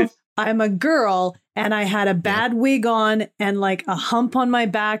 12. choice. I'm a girl and I had a bad wig on and like a hump on my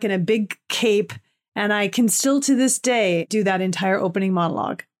back and a big cape. And I can still to this day do that entire opening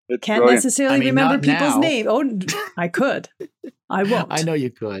monologue. It's Can't brilliant. necessarily remember people's name. Oh, I could. I won't. I know you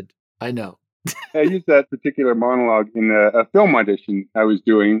could. I know. I used that particular monologue in a film audition I was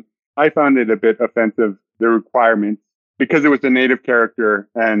doing. I found it a bit offensive, the requirements, because it was a native character.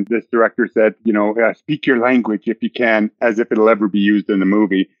 And this director said, speak your language if you can, as if it'll ever be used in the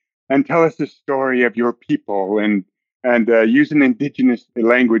movie. And tell us the story of your people and use an indigenous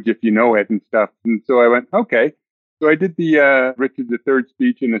language if you know it and stuff. And so I went, okay. So I did the Richard III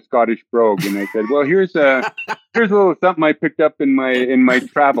speech in a Scottish brogue, and I said, well, here's a little something I picked up in my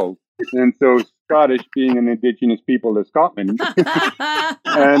travels. And so Scottish being an indigenous people of Scotland,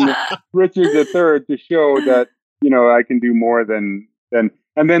 and Richard III to show that I can do more than. And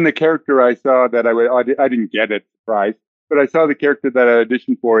then the character I saw that I didn't get it, surprise. But I saw the character that I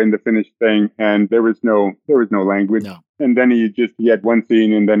auditioned for in the finished thing, and there was no language. No. And then he had one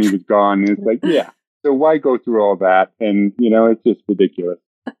scene, and then he was gone. And it's like, yeah. So why go through all that? And it's just ridiculous.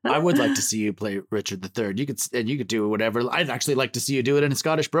 I would like to see you play Richard III. You could do whatever. I'd actually like to see you do it in a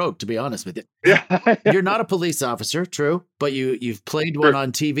Scottish brogue, to be honest with you. Yeah. You're not a police officer, true, but you've played one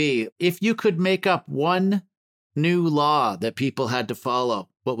on TV. If you could make up one new law that people had to follow,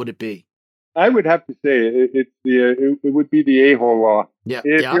 what would it be? I would have to say it would be the a-hole law. Yeah.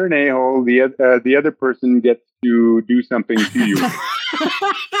 If you're an a-hole, the other person gets to do something to you.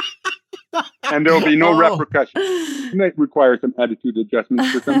 And there will be no repercussions. It might require some attitude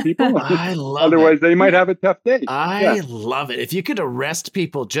adjustments for some people. I love Otherwise, it. they might have a tough day. I love it. If you could arrest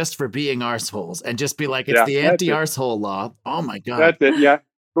people just for being arseholes and just be like, it's the anti-arsehole law. Oh, my God. That's it, yeah.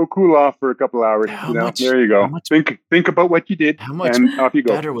 Go cool off for a couple hours. There you go. Think about what you did, and off you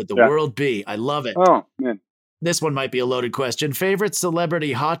go. Better would the world be? I love it. Oh, man. This one might be a loaded question. Favorite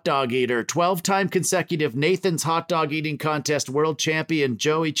celebrity hot dog eater, 12-time consecutive Nathan's hot dog eating contest world champion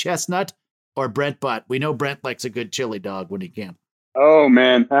Joey Chestnut or Brent Butt? We know Brent likes a good chili dog when he can. Oh,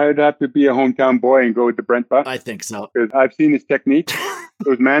 man. I'd have to be a hometown boy and go with the Brent Butt. I think so. Because I've seen his technique.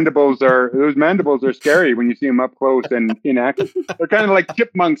 Those mandibles are scary when you see him up close and in action. They're kind of like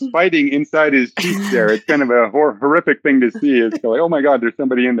chipmunks fighting inside his teeth there. It's kind of a horrific thing to see. It's like, oh my God, there's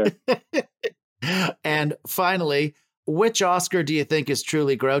somebody in there. And finally, which Oscar do you think is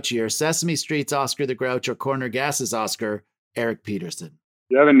truly grouchier? Sesame Street's Oscar the Grouch or Corner Gas's Oscar, Eric Peterson?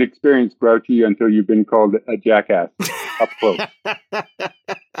 You haven't experienced grouchy until you've been called a jackass up close.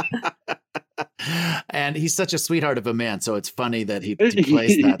 And he's such a sweetheart of a man, so it's funny that he plays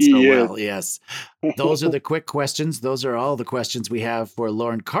that so well. Yes. Those are the quick questions. Those are all the questions we have for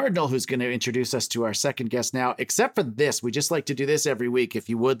Lorne Cardinal, who's going to introduce us to our second guest now. Except for this, we just like to do this every week. If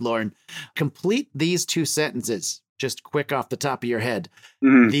you would, Lorne, complete these two sentences, just quick off the top of your head.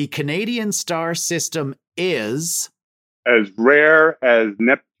 Mm-hmm. The Canadian star system is... as rare as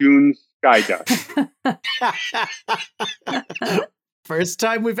Neptune's sky dust. First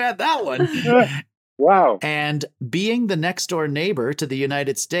time we've had that one. Wow. And being the next door neighbor to the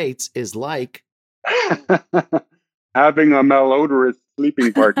United States is like having a malodorous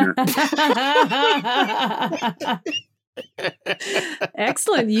sleeping partner.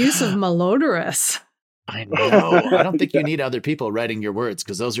 Excellent use of malodorous. I know. I don't think you need other people writing your words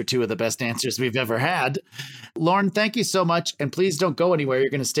because those are two of the best answers we've ever had. Lorne, thank you so much. And please don't go anywhere.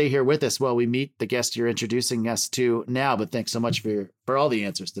 You're going to stay here with us while we meet the guest you're introducing us to now. But thanks so much for all the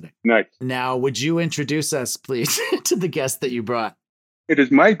answers today. Nice. Now, would you introduce us, please, to the guest that you brought? It is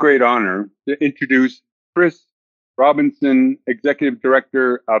my great honor to introduce Chris Robinson, Executive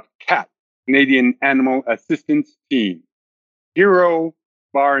Director of CAT, Canadian Animal Assistance Team. Hero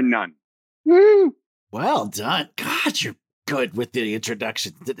bar none. Woo! Well done. God, you're good with the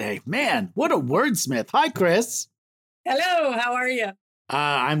introduction today. Man, what a wordsmith. Hi, Chris. Hello. How are you?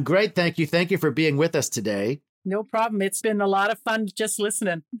 I'm great. Thank you. Thank you for being with us today. No problem. It's been a lot of fun just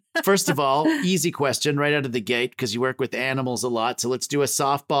listening. First of all, easy question right out of the gate because you work with animals a lot. So let's do a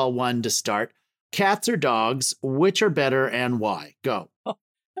softball one to start. Cats or dogs, which are better and why? Go.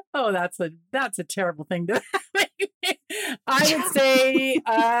 Oh, that's a terrible thing to I would say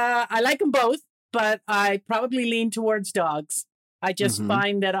I like them both. But I probably lean towards dogs. I just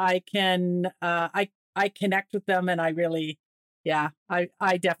find that I can, I connect with them and I really Yeah,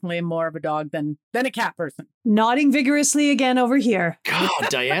 I definitely am more of a dog than a cat person. Nodding vigorously again over here. God,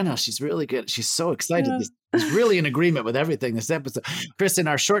 Diana, she's really good. She's so excited. She's really in agreement with everything this episode. Chris, in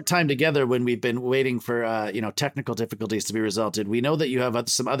our short time together, when we've been waiting for technical difficulties to be resolved, we know that you have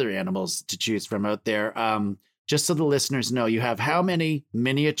some other animals to choose from out there. Just so the listeners know, you have how many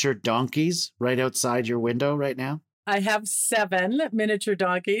miniature donkeys right outside your window right now? I have 7 miniature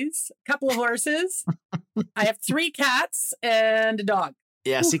donkeys, a couple of horses. I have 3 cats and a dog.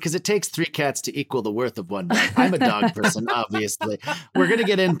 Yeah, see, because it takes 3 cats to equal the worth of one dog. I'm a dog person, obviously. We're going to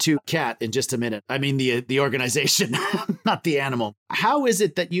get into Cat in just a minute. I mean, the organization, not the animal. How is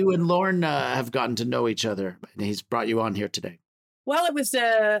it that you and Lorne have gotten to know each other? He's brought you on here today. Well, it was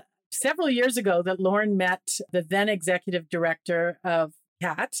several years ago that Lorne met the then executive director of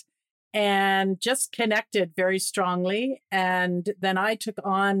Cat and just connected very strongly. And then I took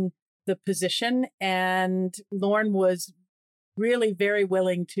on the position, and Lorne was really very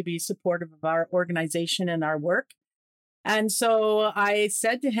willing to be supportive of our organization and our work. And so I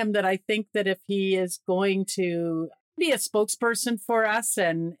said to him that I think that if he is going to be a spokesperson for us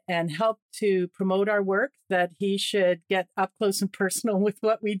and help to promote our work, that he should get up close and personal with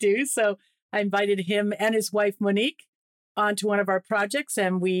what we do. So I invited him and his wife, Monique, onto one of our projects,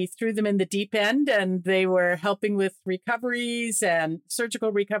 and we threw them in the deep end, and they were helping with recoveries and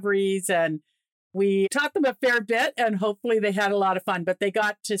surgical recoveries, and we taught them a fair bit, and hopefully they had a lot of fun, but they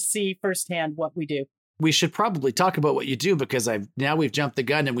got to see firsthand what we do. We should probably talk about what you do, because now we've jumped the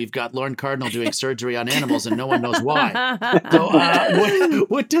gun and we've got Lorne Cardinal doing surgery on animals and no one knows why. So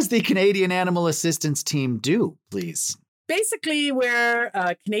what does the Canadian Animal Assistance Team do, please? Basically, we're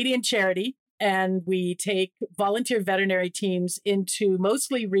a Canadian charity, and we take volunteer veterinary teams into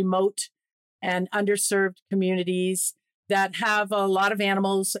mostly remote and underserved communities that have a lot of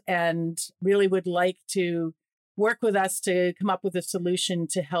animals and really would like to work with us to come up with a solution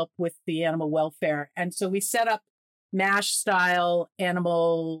to help with the animal welfare. And so we set up MASH-style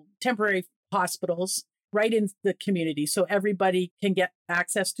animal temporary hospitals right in the community so everybody can get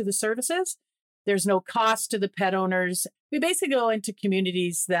access to the services. There's no cost to the pet owners. We basically go into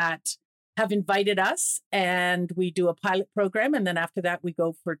communities that have invited us, and we do a pilot program. And then after that, we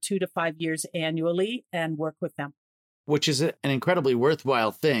go for 2 to 5 years annually and work with them. Which is an incredibly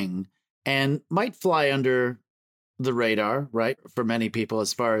worthwhile thing and might fly under the radar, right, for many people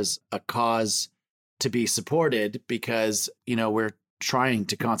as far as a cause to be supported, because, we're trying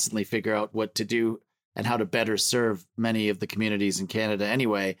to constantly figure out what to do and how to better serve many of the communities in Canada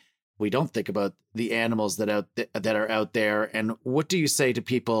anyway. We don't think about the animals that are out there. And what do you say to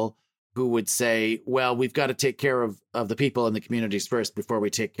people who would say, well, we've got to take care of the people in the communities first before we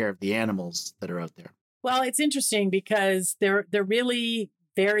take care of the animals that are out there? Well, it's interesting because they're really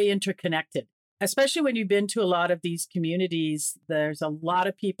very interconnected, especially when you've been to a lot of these communities. There's a lot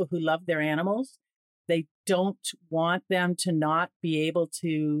of people who love their animals. They don't want them to not be able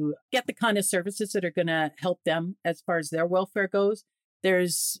to get the kind of services that are going to help them as far as their welfare goes.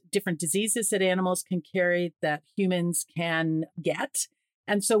 There's different diseases that animals can carry that humans can get.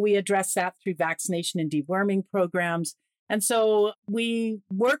 And so we address that through vaccination and deworming programs. And so we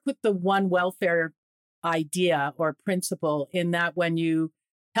work with the one welfare idea or principle, in that when you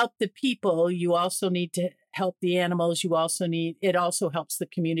help the people, you also need to help the animals. It also helps the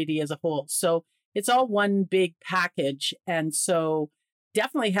community as a whole. So it's all one big package. And so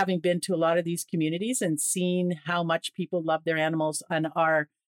definitely having been to a lot of these communities and seen how much people love their animals and are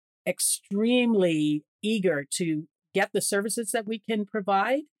extremely eager to get the services that we can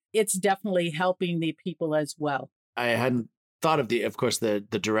provide, it's definitely helping the people as well. I hadn't thought of course, the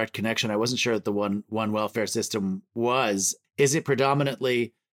direct connection. I wasn't sure that the one welfare system was. Is it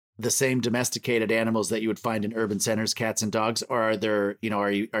predominantly the same domesticated animals that you would find in urban centers, cats and dogs, or are there,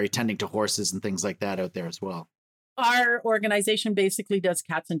 are you tending to horses and things like that out there as well? Our organization basically does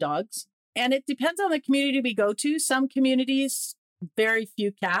cats and dogs, and it depends on the community we go to. Some communities, very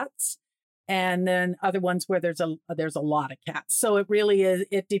few cats, and then other ones where there's a lot of cats. So it really is.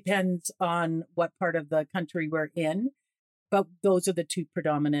 It depends on what part of the country we're in, but those are the 2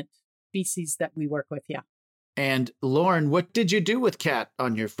 predominant species that we work with. Yeah. And Lorne, what did you do with Cat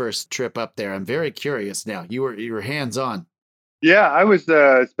on your first trip up there? I'm very curious now. You were hands on. Yeah, I was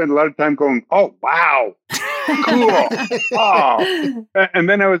spent a lot of time going, oh, wow, cool. Oh. And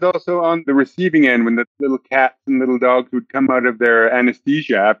then I was also on the receiving end when the little cats and little dogs would come out of their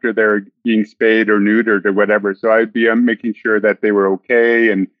anesthesia after they're being spayed or neutered or whatever. So I'd be making sure that they were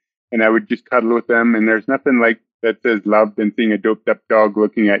okay. And I would just cuddle with them. And there's nothing like that says love than seeing a doped up dog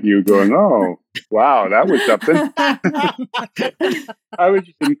looking at you going, oh, wow, that was something. I was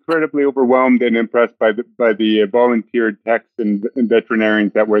just incredibly overwhelmed and impressed by the volunteer techs and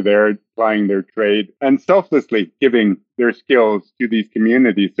veterinarians that were there plying their trade and selflessly giving their skills to these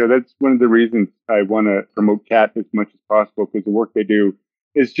communities. So that's one of the reasons I want to promote CAT as much as possible, because the work they do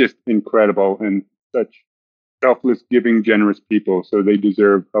is just incredible and such selfless, giving, generous people. So they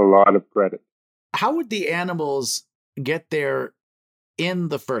deserve a lot of credit. How would the animals get there in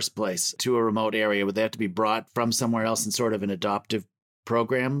the first place to a remote area? Would they have to be brought from somewhere else in sort of an adoptive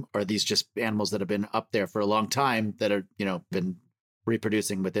program? Or are these just animals that have been up there for a long time that are, been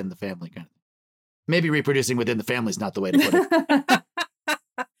reproducing within the family kind of thing? Maybe reproducing within the family is not the way to put it.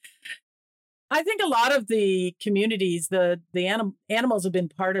 I think a lot of the communities, the animals have been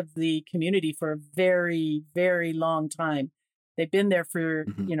part of the community for a very, very long time. They've been there for,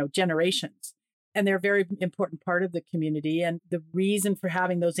 generations. And they're a very important part of the community. And the reason for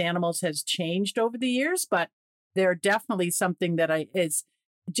having those animals has changed over the years, but they're definitely something that is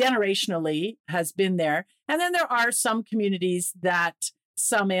generationally has been there. And then there are some communities that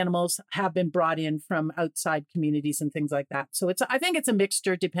some animals have been brought in from outside communities and things like that. So I think it's a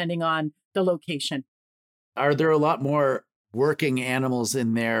mixture depending on the location. Are there a lot more working animals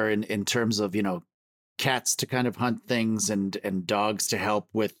in there in terms of, cats to kind of hunt things and dogs to help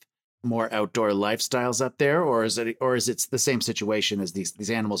with more outdoor lifestyles up there, or is it the same situation as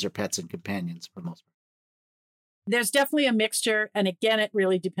these animals are pets and companions for the most part? There's definitely a mixture, and again, it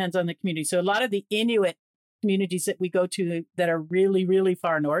really depends on the community. So a lot of the Inuit communities that we go to that are really, really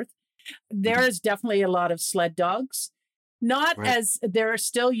far north, there is definitely a lot of sled dogs. Not right. As they're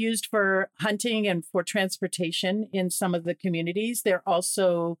still used for hunting and for transportation in some of the communities. They're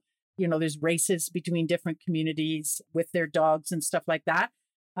also, there's races between different communities with their dogs and stuff like that.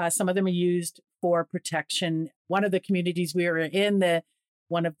 Some of them are used for protection. One of the communities we were in,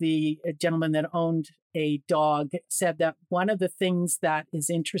 one of the gentlemen that owned a dog said that one of the things that is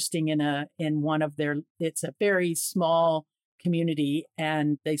interesting in one of their, it's a very small community.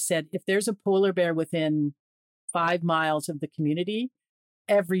 And they said, if there's a polar bear within 5 miles of the community,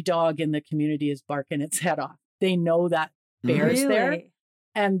 every dog in the community is barking its head off. They know that bear's there.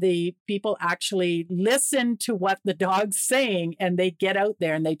 And the people actually listen to what the dog's saying, and they get out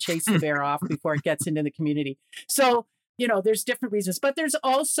there and they chase the bear off before it gets into the community. So, there's different reasons, but there's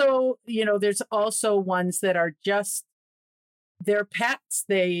also ones that are just, they're pets.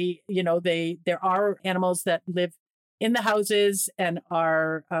 There are animals that live in the houses and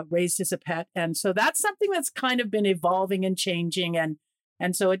are raised as a pet. And so that's something that's kind of been evolving and changing.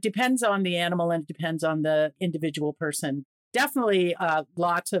 And so it depends on the animal and it depends on the individual person. Definitely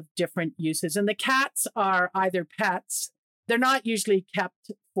lots of different uses. And the cats are either pets. They're not usually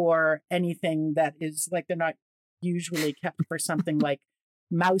kept for anything that is like, they're not usually kept for something like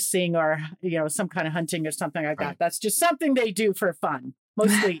mousing or, some kind of hunting or something like that. That's just something they do for fun.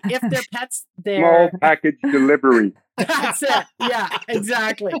 Mostly if they're pets, they're small package delivery. That's it. Yeah,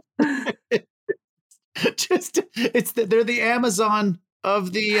 exactly. They're the Amazon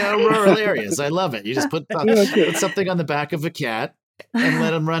of the rural areas. I love it. You just put something on the back of a cat and let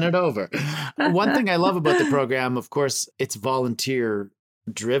them run it over. One thing I love about the program, of course, it's volunteer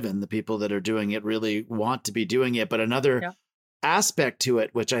driven. The people that are doing it really want to be doing it. But another aspect to it,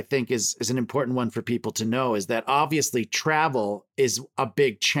 which I think is an important one for people to know, is that obviously travel is a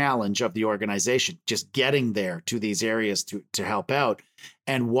big challenge of the organization, just getting there to these areas to help out.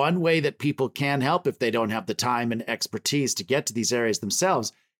 And one way that people can help if they don't have the time and expertise to get to these areas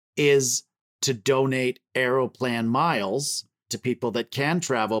themselves is to donate Aeroplan miles to people that can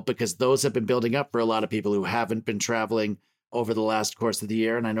travel, because those have been building up for a lot of people who haven't been traveling over the last course of the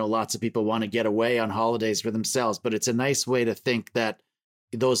year. And I know lots of people want to get away on holidays for themselves, but it's a nice way to think that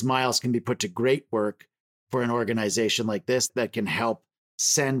those miles can be put to great work for an organization like this that can help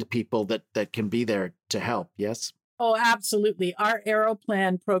send people that can be there to help. Yes? Oh, absolutely. Our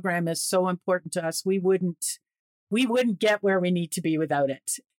Aeroplan program is so important to us. We wouldn't get where we need to be without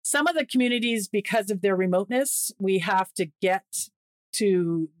it. Some of the communities, because of their remoteness, we have to get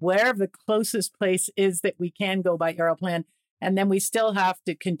to wherever the closest place is that we can go by Aeroplan. And then we still have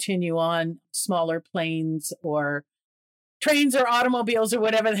to continue on smaller planes or trains or automobiles or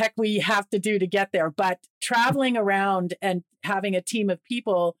whatever the heck we have to do to get there. But traveling around and having a team of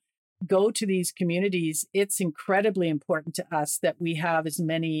people go to these communities, it's incredibly important to us that we have as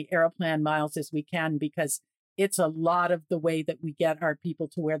many Aeroplan miles as we can, because it's a lot of the way that we get our people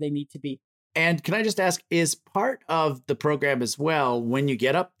to where they need to be. And can I just ask, is part of the program as well, when you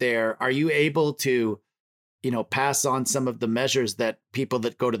get up there, are you able to pass on some of the measures that people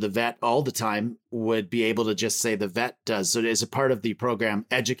that go to the vet all the time would be able to just say the vet does. So is a part of the program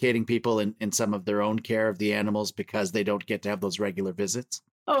educating people in some of their own care of the animals because they don't get to have those regular visits?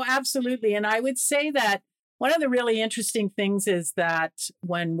 Oh, absolutely. And I would say that one of the really interesting things is that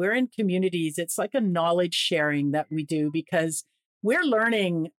when we're in communities, it's like a knowledge sharing that we do because we're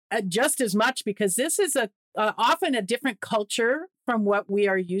learning just as much because this is often a different culture from what we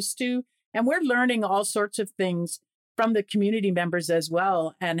are used to. And we're learning all sorts of things from the community members as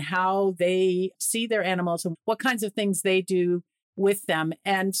well and how they see their animals and what kinds of things they do with them.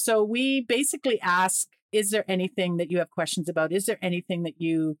 And so we basically ask, is there anything that you have questions about? Is there anything that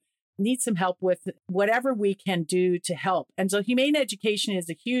you need some help with? Whatever we can do to help. And so humane education is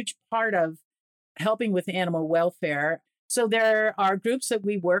a huge part of helping with animal welfare. So there are groups that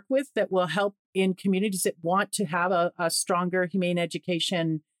we work with that will help in communities that want to have a stronger humane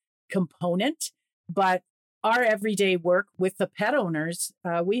education component. But our everyday work with the pet owners,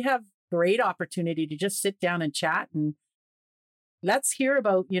 we have great opportunity to just sit down and chat and let's hear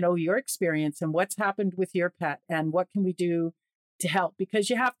about, your experience and what's happened with your pet and what can we do to help? Because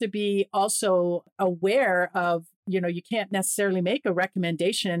you have to be also aware of, you can't necessarily make a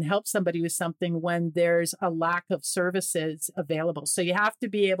recommendation and help somebody with something when there's a lack of services available. So you have to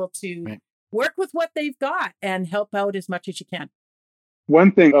be able to work with what they've got and help out as much as you can.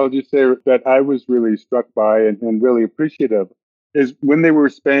 One thing I'll just say that I was really struck by and really appreciative is when they were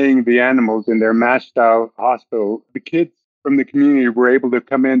spaying the animals in their MASH style hospital, the kids from the community were able to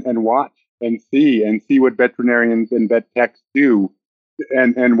come in and watch and see what veterinarians and vet techs do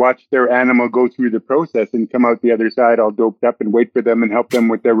and watch their animal go through the process and come out the other side all doped up and wait for them and help them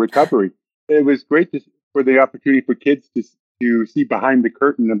with their recovery. It was great for the opportunity for kids to see behind the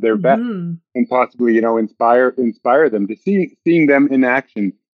curtain of their vet and possibly, inspire them. To seeing them in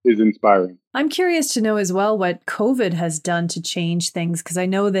action is inspiring. I'm curious to know as well what COVID has done to change things, because I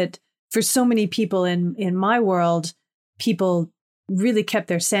know that for so many people in my world, people really kept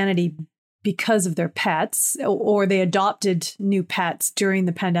their sanity because of their pets, or they adopted new pets during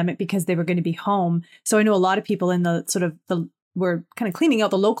the pandemic because they were going to be home. So I know a lot of people in were kind of cleaning out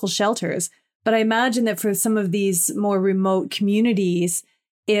the local shelters. But I imagine that for some of these more remote communities,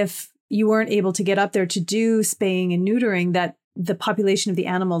 if you weren't able to get up there to do spaying and neutering, that the population of the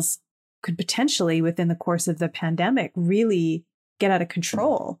animals could potentially, within the course of the pandemic, really get out of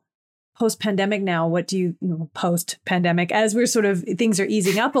control. Post-pandemic now, post-pandemic, as we're things are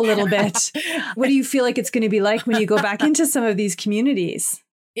easing up a little bit, what do you feel like it's going to be like when you go back into some of these communities?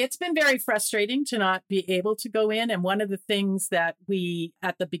 It's been very frustrating to not be able to go in. And one of the things that we,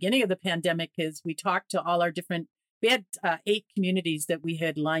 at the beginning of the pandemic, is we talked to all our we had 8 communities that we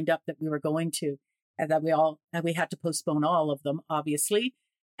had lined up that we were going to, and that we had to postpone all of them, obviously.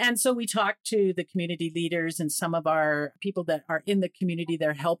 And so we talked to the community leaders and some of our people that are in the community that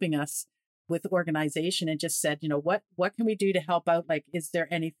are helping us with organization and just said, what can we do to help out? Like, is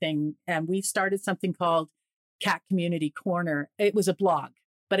there anything? And we started something called Cat Community Corner. It was a blog,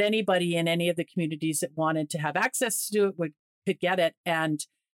 but anybody in any of the communities that wanted to have access to it could get it. And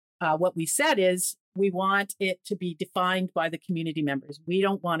what we said is we want it to be defined by the community members. We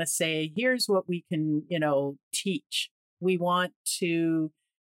don't want to say, here's what we can, teach. We want to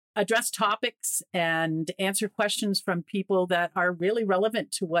address topics and answer questions from people that are really relevant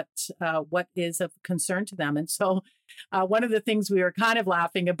to what is of concern to them. And so one of the things we were kind of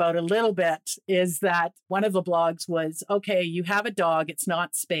laughing about a little bit is that one of the blogs was, okay, you have a dog, it's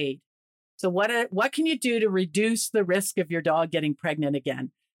not spayed. So what can you do to reduce the risk of your dog getting pregnant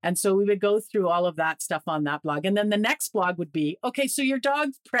again? And so we would go through all of that stuff on that blog. And then the next blog would be, okay, so your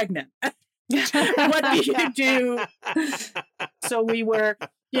dog's pregnant. What do you do? So we were,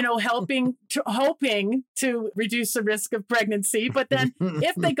 hoping to reduce the risk of pregnancy. But then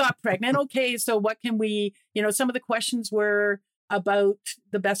if they got pregnant, okay, so what can we, some of the questions were about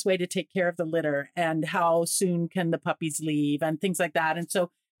the best way to take care of the litter and how soon can the puppies leave and things like that.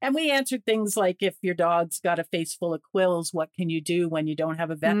 And we answered things like, if your dog's got a face full of quills, what can you do when you don't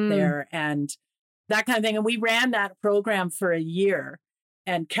have a vet there? And that kind of thing. And we ran that program for a year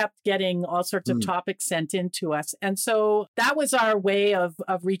and kept getting all sorts of topics sent in to us. And so that was our way of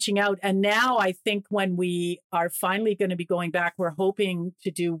reaching out. And now I think when we are finally going to be going back, we're hoping to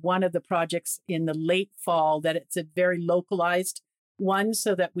do one of the projects in the late fall, that it's a very localized one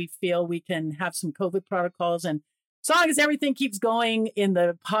so that we feel we can have some COVID protocols. And as long as everything keeps going in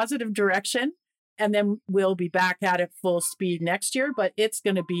the positive direction, and then we'll be back at it full speed next year, but it's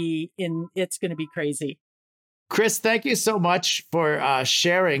going to be crazy. Chris, thank you so much for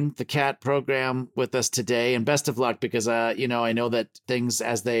sharing the CAT program with us today, and best of luck because, I know that things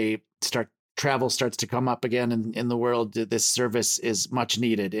as they start travel starts to come up again in the world, this service is much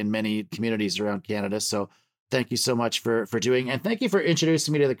needed in many communities around Canada. So thank you so much for doing, and thank you for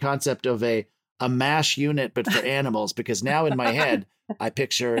introducing me to the concept of a MASH unit, but for animals, because now in my head, I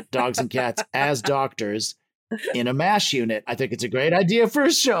picture dogs and cats as doctors in a MASH unit. I think it's a great idea for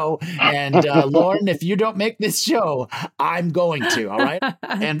a show. And Lorne, if you don't make this show, I'm going to. All right.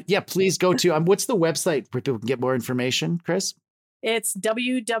 And yeah, please go to, what's the website where people can get more information, Chris? It's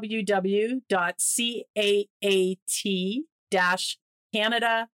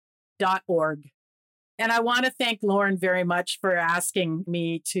www.cat-canada.org. And I want to thank Lorne very much for asking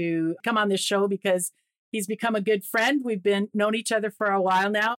me to come on this show, because he's become a good friend. We've known each other for a while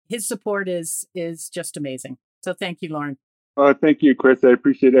now. His support is just amazing. So thank you, Lorne. Thank you, Chris. I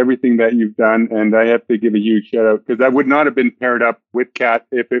appreciate everything that you've done. And I have to give a huge shout out, because I would not have been paired up with Kat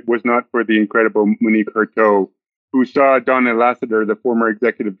if it was not for the incredible Monique Hurteau, who saw Donna Lassiter, the former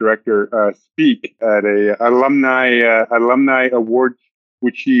executive director, speak at a alumni award,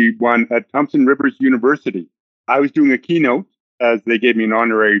 which she won at Thompson Rivers University. I was doing a keynote, as they gave me an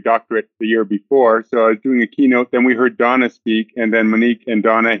honorary doctorate the year before. So I was doing a keynote. Then we heard Donna speak, and then Monique and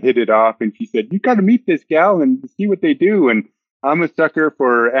Donna hit it off. And she said, "You got to meet this gal and see what they do." And I'm a sucker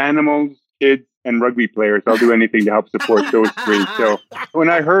for animals, kids, and rugby players. I'll do anything to help support those three. So when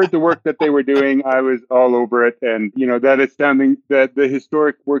I heard the work that they were doing, I was all over it. And, that astounding, that the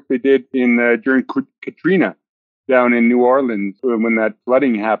historic work they did during Katrina down in New Orleans, when that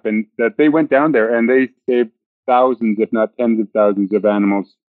flooding happened, that they went down there and they saved thousands, if not tens of thousands of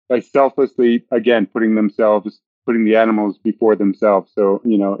animals by selflessly, again, putting the animals before themselves. So,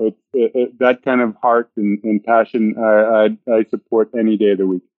 that kind of heart and passion, I support any day of the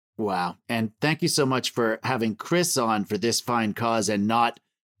week. Wow. And thank you so much for having Chris on for this fine cause, and not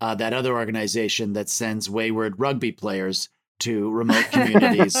that other organization that sends wayward rugby players to remote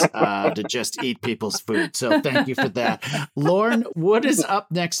communities to just eat people's food. So thank you for that. Lorne, what is up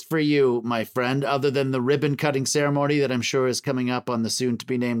next for you, my friend, other than the ribbon cutting ceremony that I'm sure is coming up on the soon to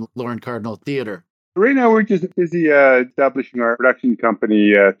be named Lorne Cardinal Theater? Right now, we're just busy establishing our production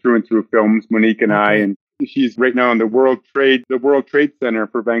company, Through and Through Films, Monique and I, and she's right now on the World Trade Center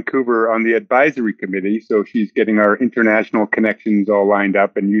for Vancouver on the advisory committee. So she's getting our international connections all lined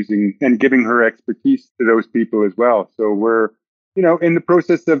up and giving her expertise to those people as well. So we're, in the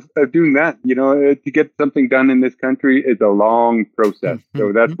process of doing that. To get something done in this country is a long process.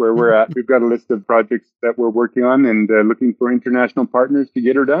 So that's where we're at. We've got a list of projects that we're working on and looking for international partners to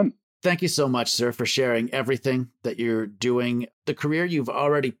get her done. Thank you so much, sir, for sharing everything that you're doing. The career you've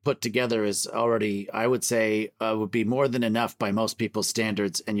already put together is already, I would say, would be more than enough by most people's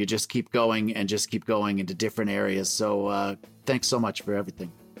standards. And you just keep going into different areas. So thanks so much for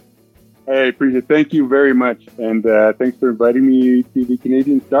everything. I appreciate it. Thank you very much. And thanks for inviting me to the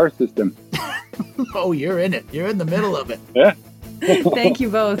Canadian Star System. Oh, you're in it. You're in the middle of it. Yeah. Thank you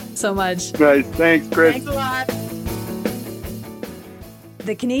both so much. Nice. Thanks, Chris. Thanks a lot.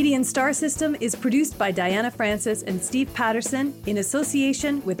 The Canadian Star System is produced by Diana Francis and Steve Patterson in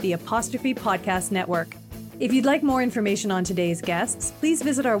association with the Apostrophe Podcast Network. If you'd like more information on today's guests, please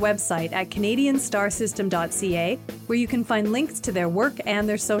visit our website at canadianstarsystem.ca, where you can find links to their work and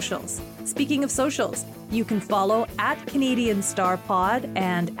their socials. Speaking of socials, you can follow at Canadian Star Pod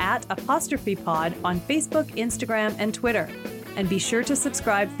and at Apostrophe Pod on Facebook, Instagram, and Twitter. And be sure to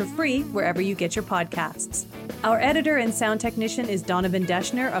subscribe for free wherever you get your podcasts. Our editor and sound technician is Donovan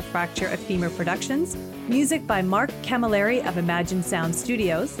Deschner of Fracture of Femur Productions. Music by Mark Camilleri of Imagine Sound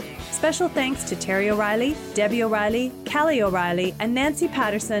Studios. Special thanks to Terry O'Reilly, Debbie O'Reilly, Callie O'Reilly, and Nancy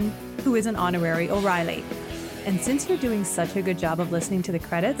Patterson, who is an honorary O'Reilly. And since you're doing such a good job of listening to the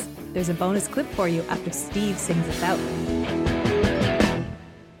credits, there's a bonus clip for you after Steve sings us out.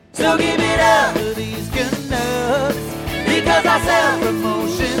 So give it up to these Canucks, because our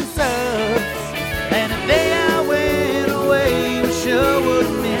self-promotion sucks. And if they all went away, we sure would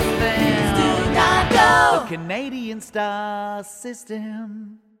miss them. Do not go. The Canadian Star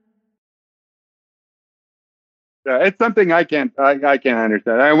System. Yeah, it's something I can't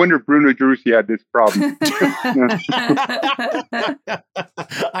understand. I wonder if Bruno Drusi had this problem.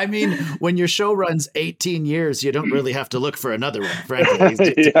 I mean, when your show runs 18 years, you don't really have to look for another one, frankly.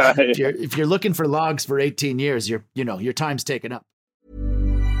 If you're looking for logs for 18 years, your time's taken up.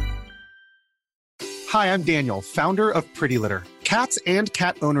 Hi, I'm Daniel, founder of Pretty Litter. Cats and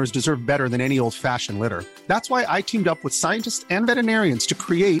cat owners deserve better than any old-fashioned litter. That's why I teamed up with scientists and veterinarians to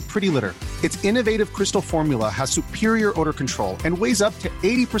create Pretty Litter. Its innovative crystal formula has superior odor control and weighs up to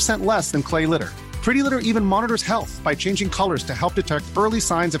 80% less than clay litter. Pretty Litter even monitors health by changing colors to help detect early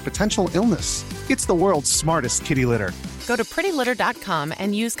signs of potential illness. It's the world's smartest kitty litter. Go to prettylitter.com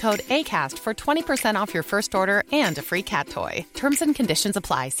and use code ACAST for 20% off your first order and a free cat toy. Terms and conditions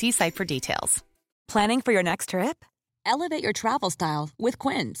apply. See site for details. Planning for your next trip? Elevate your travel style with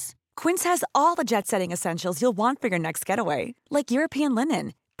Quince. Quince has all the jet-setting essentials you'll want for your next getaway, like European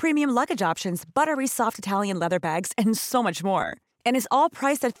linen, premium luggage options, buttery soft Italian leather bags, and so much more. And is all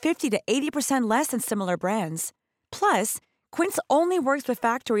priced at 50 to 80% less than similar brands. Plus, Quince only works with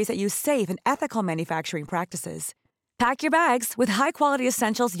factories that use safe and ethical manufacturing practices. Pack your bags with high-quality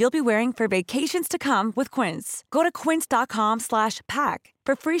essentials you'll be wearing for vacations to come with Quince. Go to quince.com/pack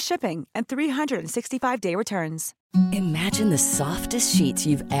for free shipping and 365-day returns. Imagine the softest sheets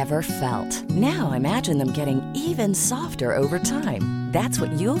you've ever felt. Now imagine them getting even softer over time. That's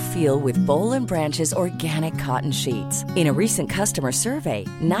what you'll feel with Boll & Branch's organic cotton sheets. In a recent customer survey,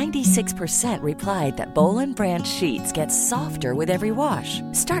 96% replied that Boll & Branch sheets get softer with every wash.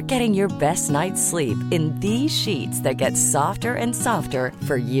 Start getting your best night's sleep in these sheets that get softer and softer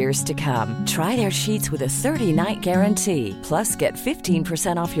for years to come. Try their sheets with a 30-night guarantee. Plus, get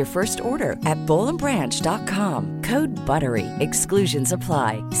 15% off your first order at bollandbranch.com. Code BUTTERY. Exclusions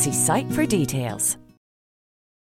apply. See site for details.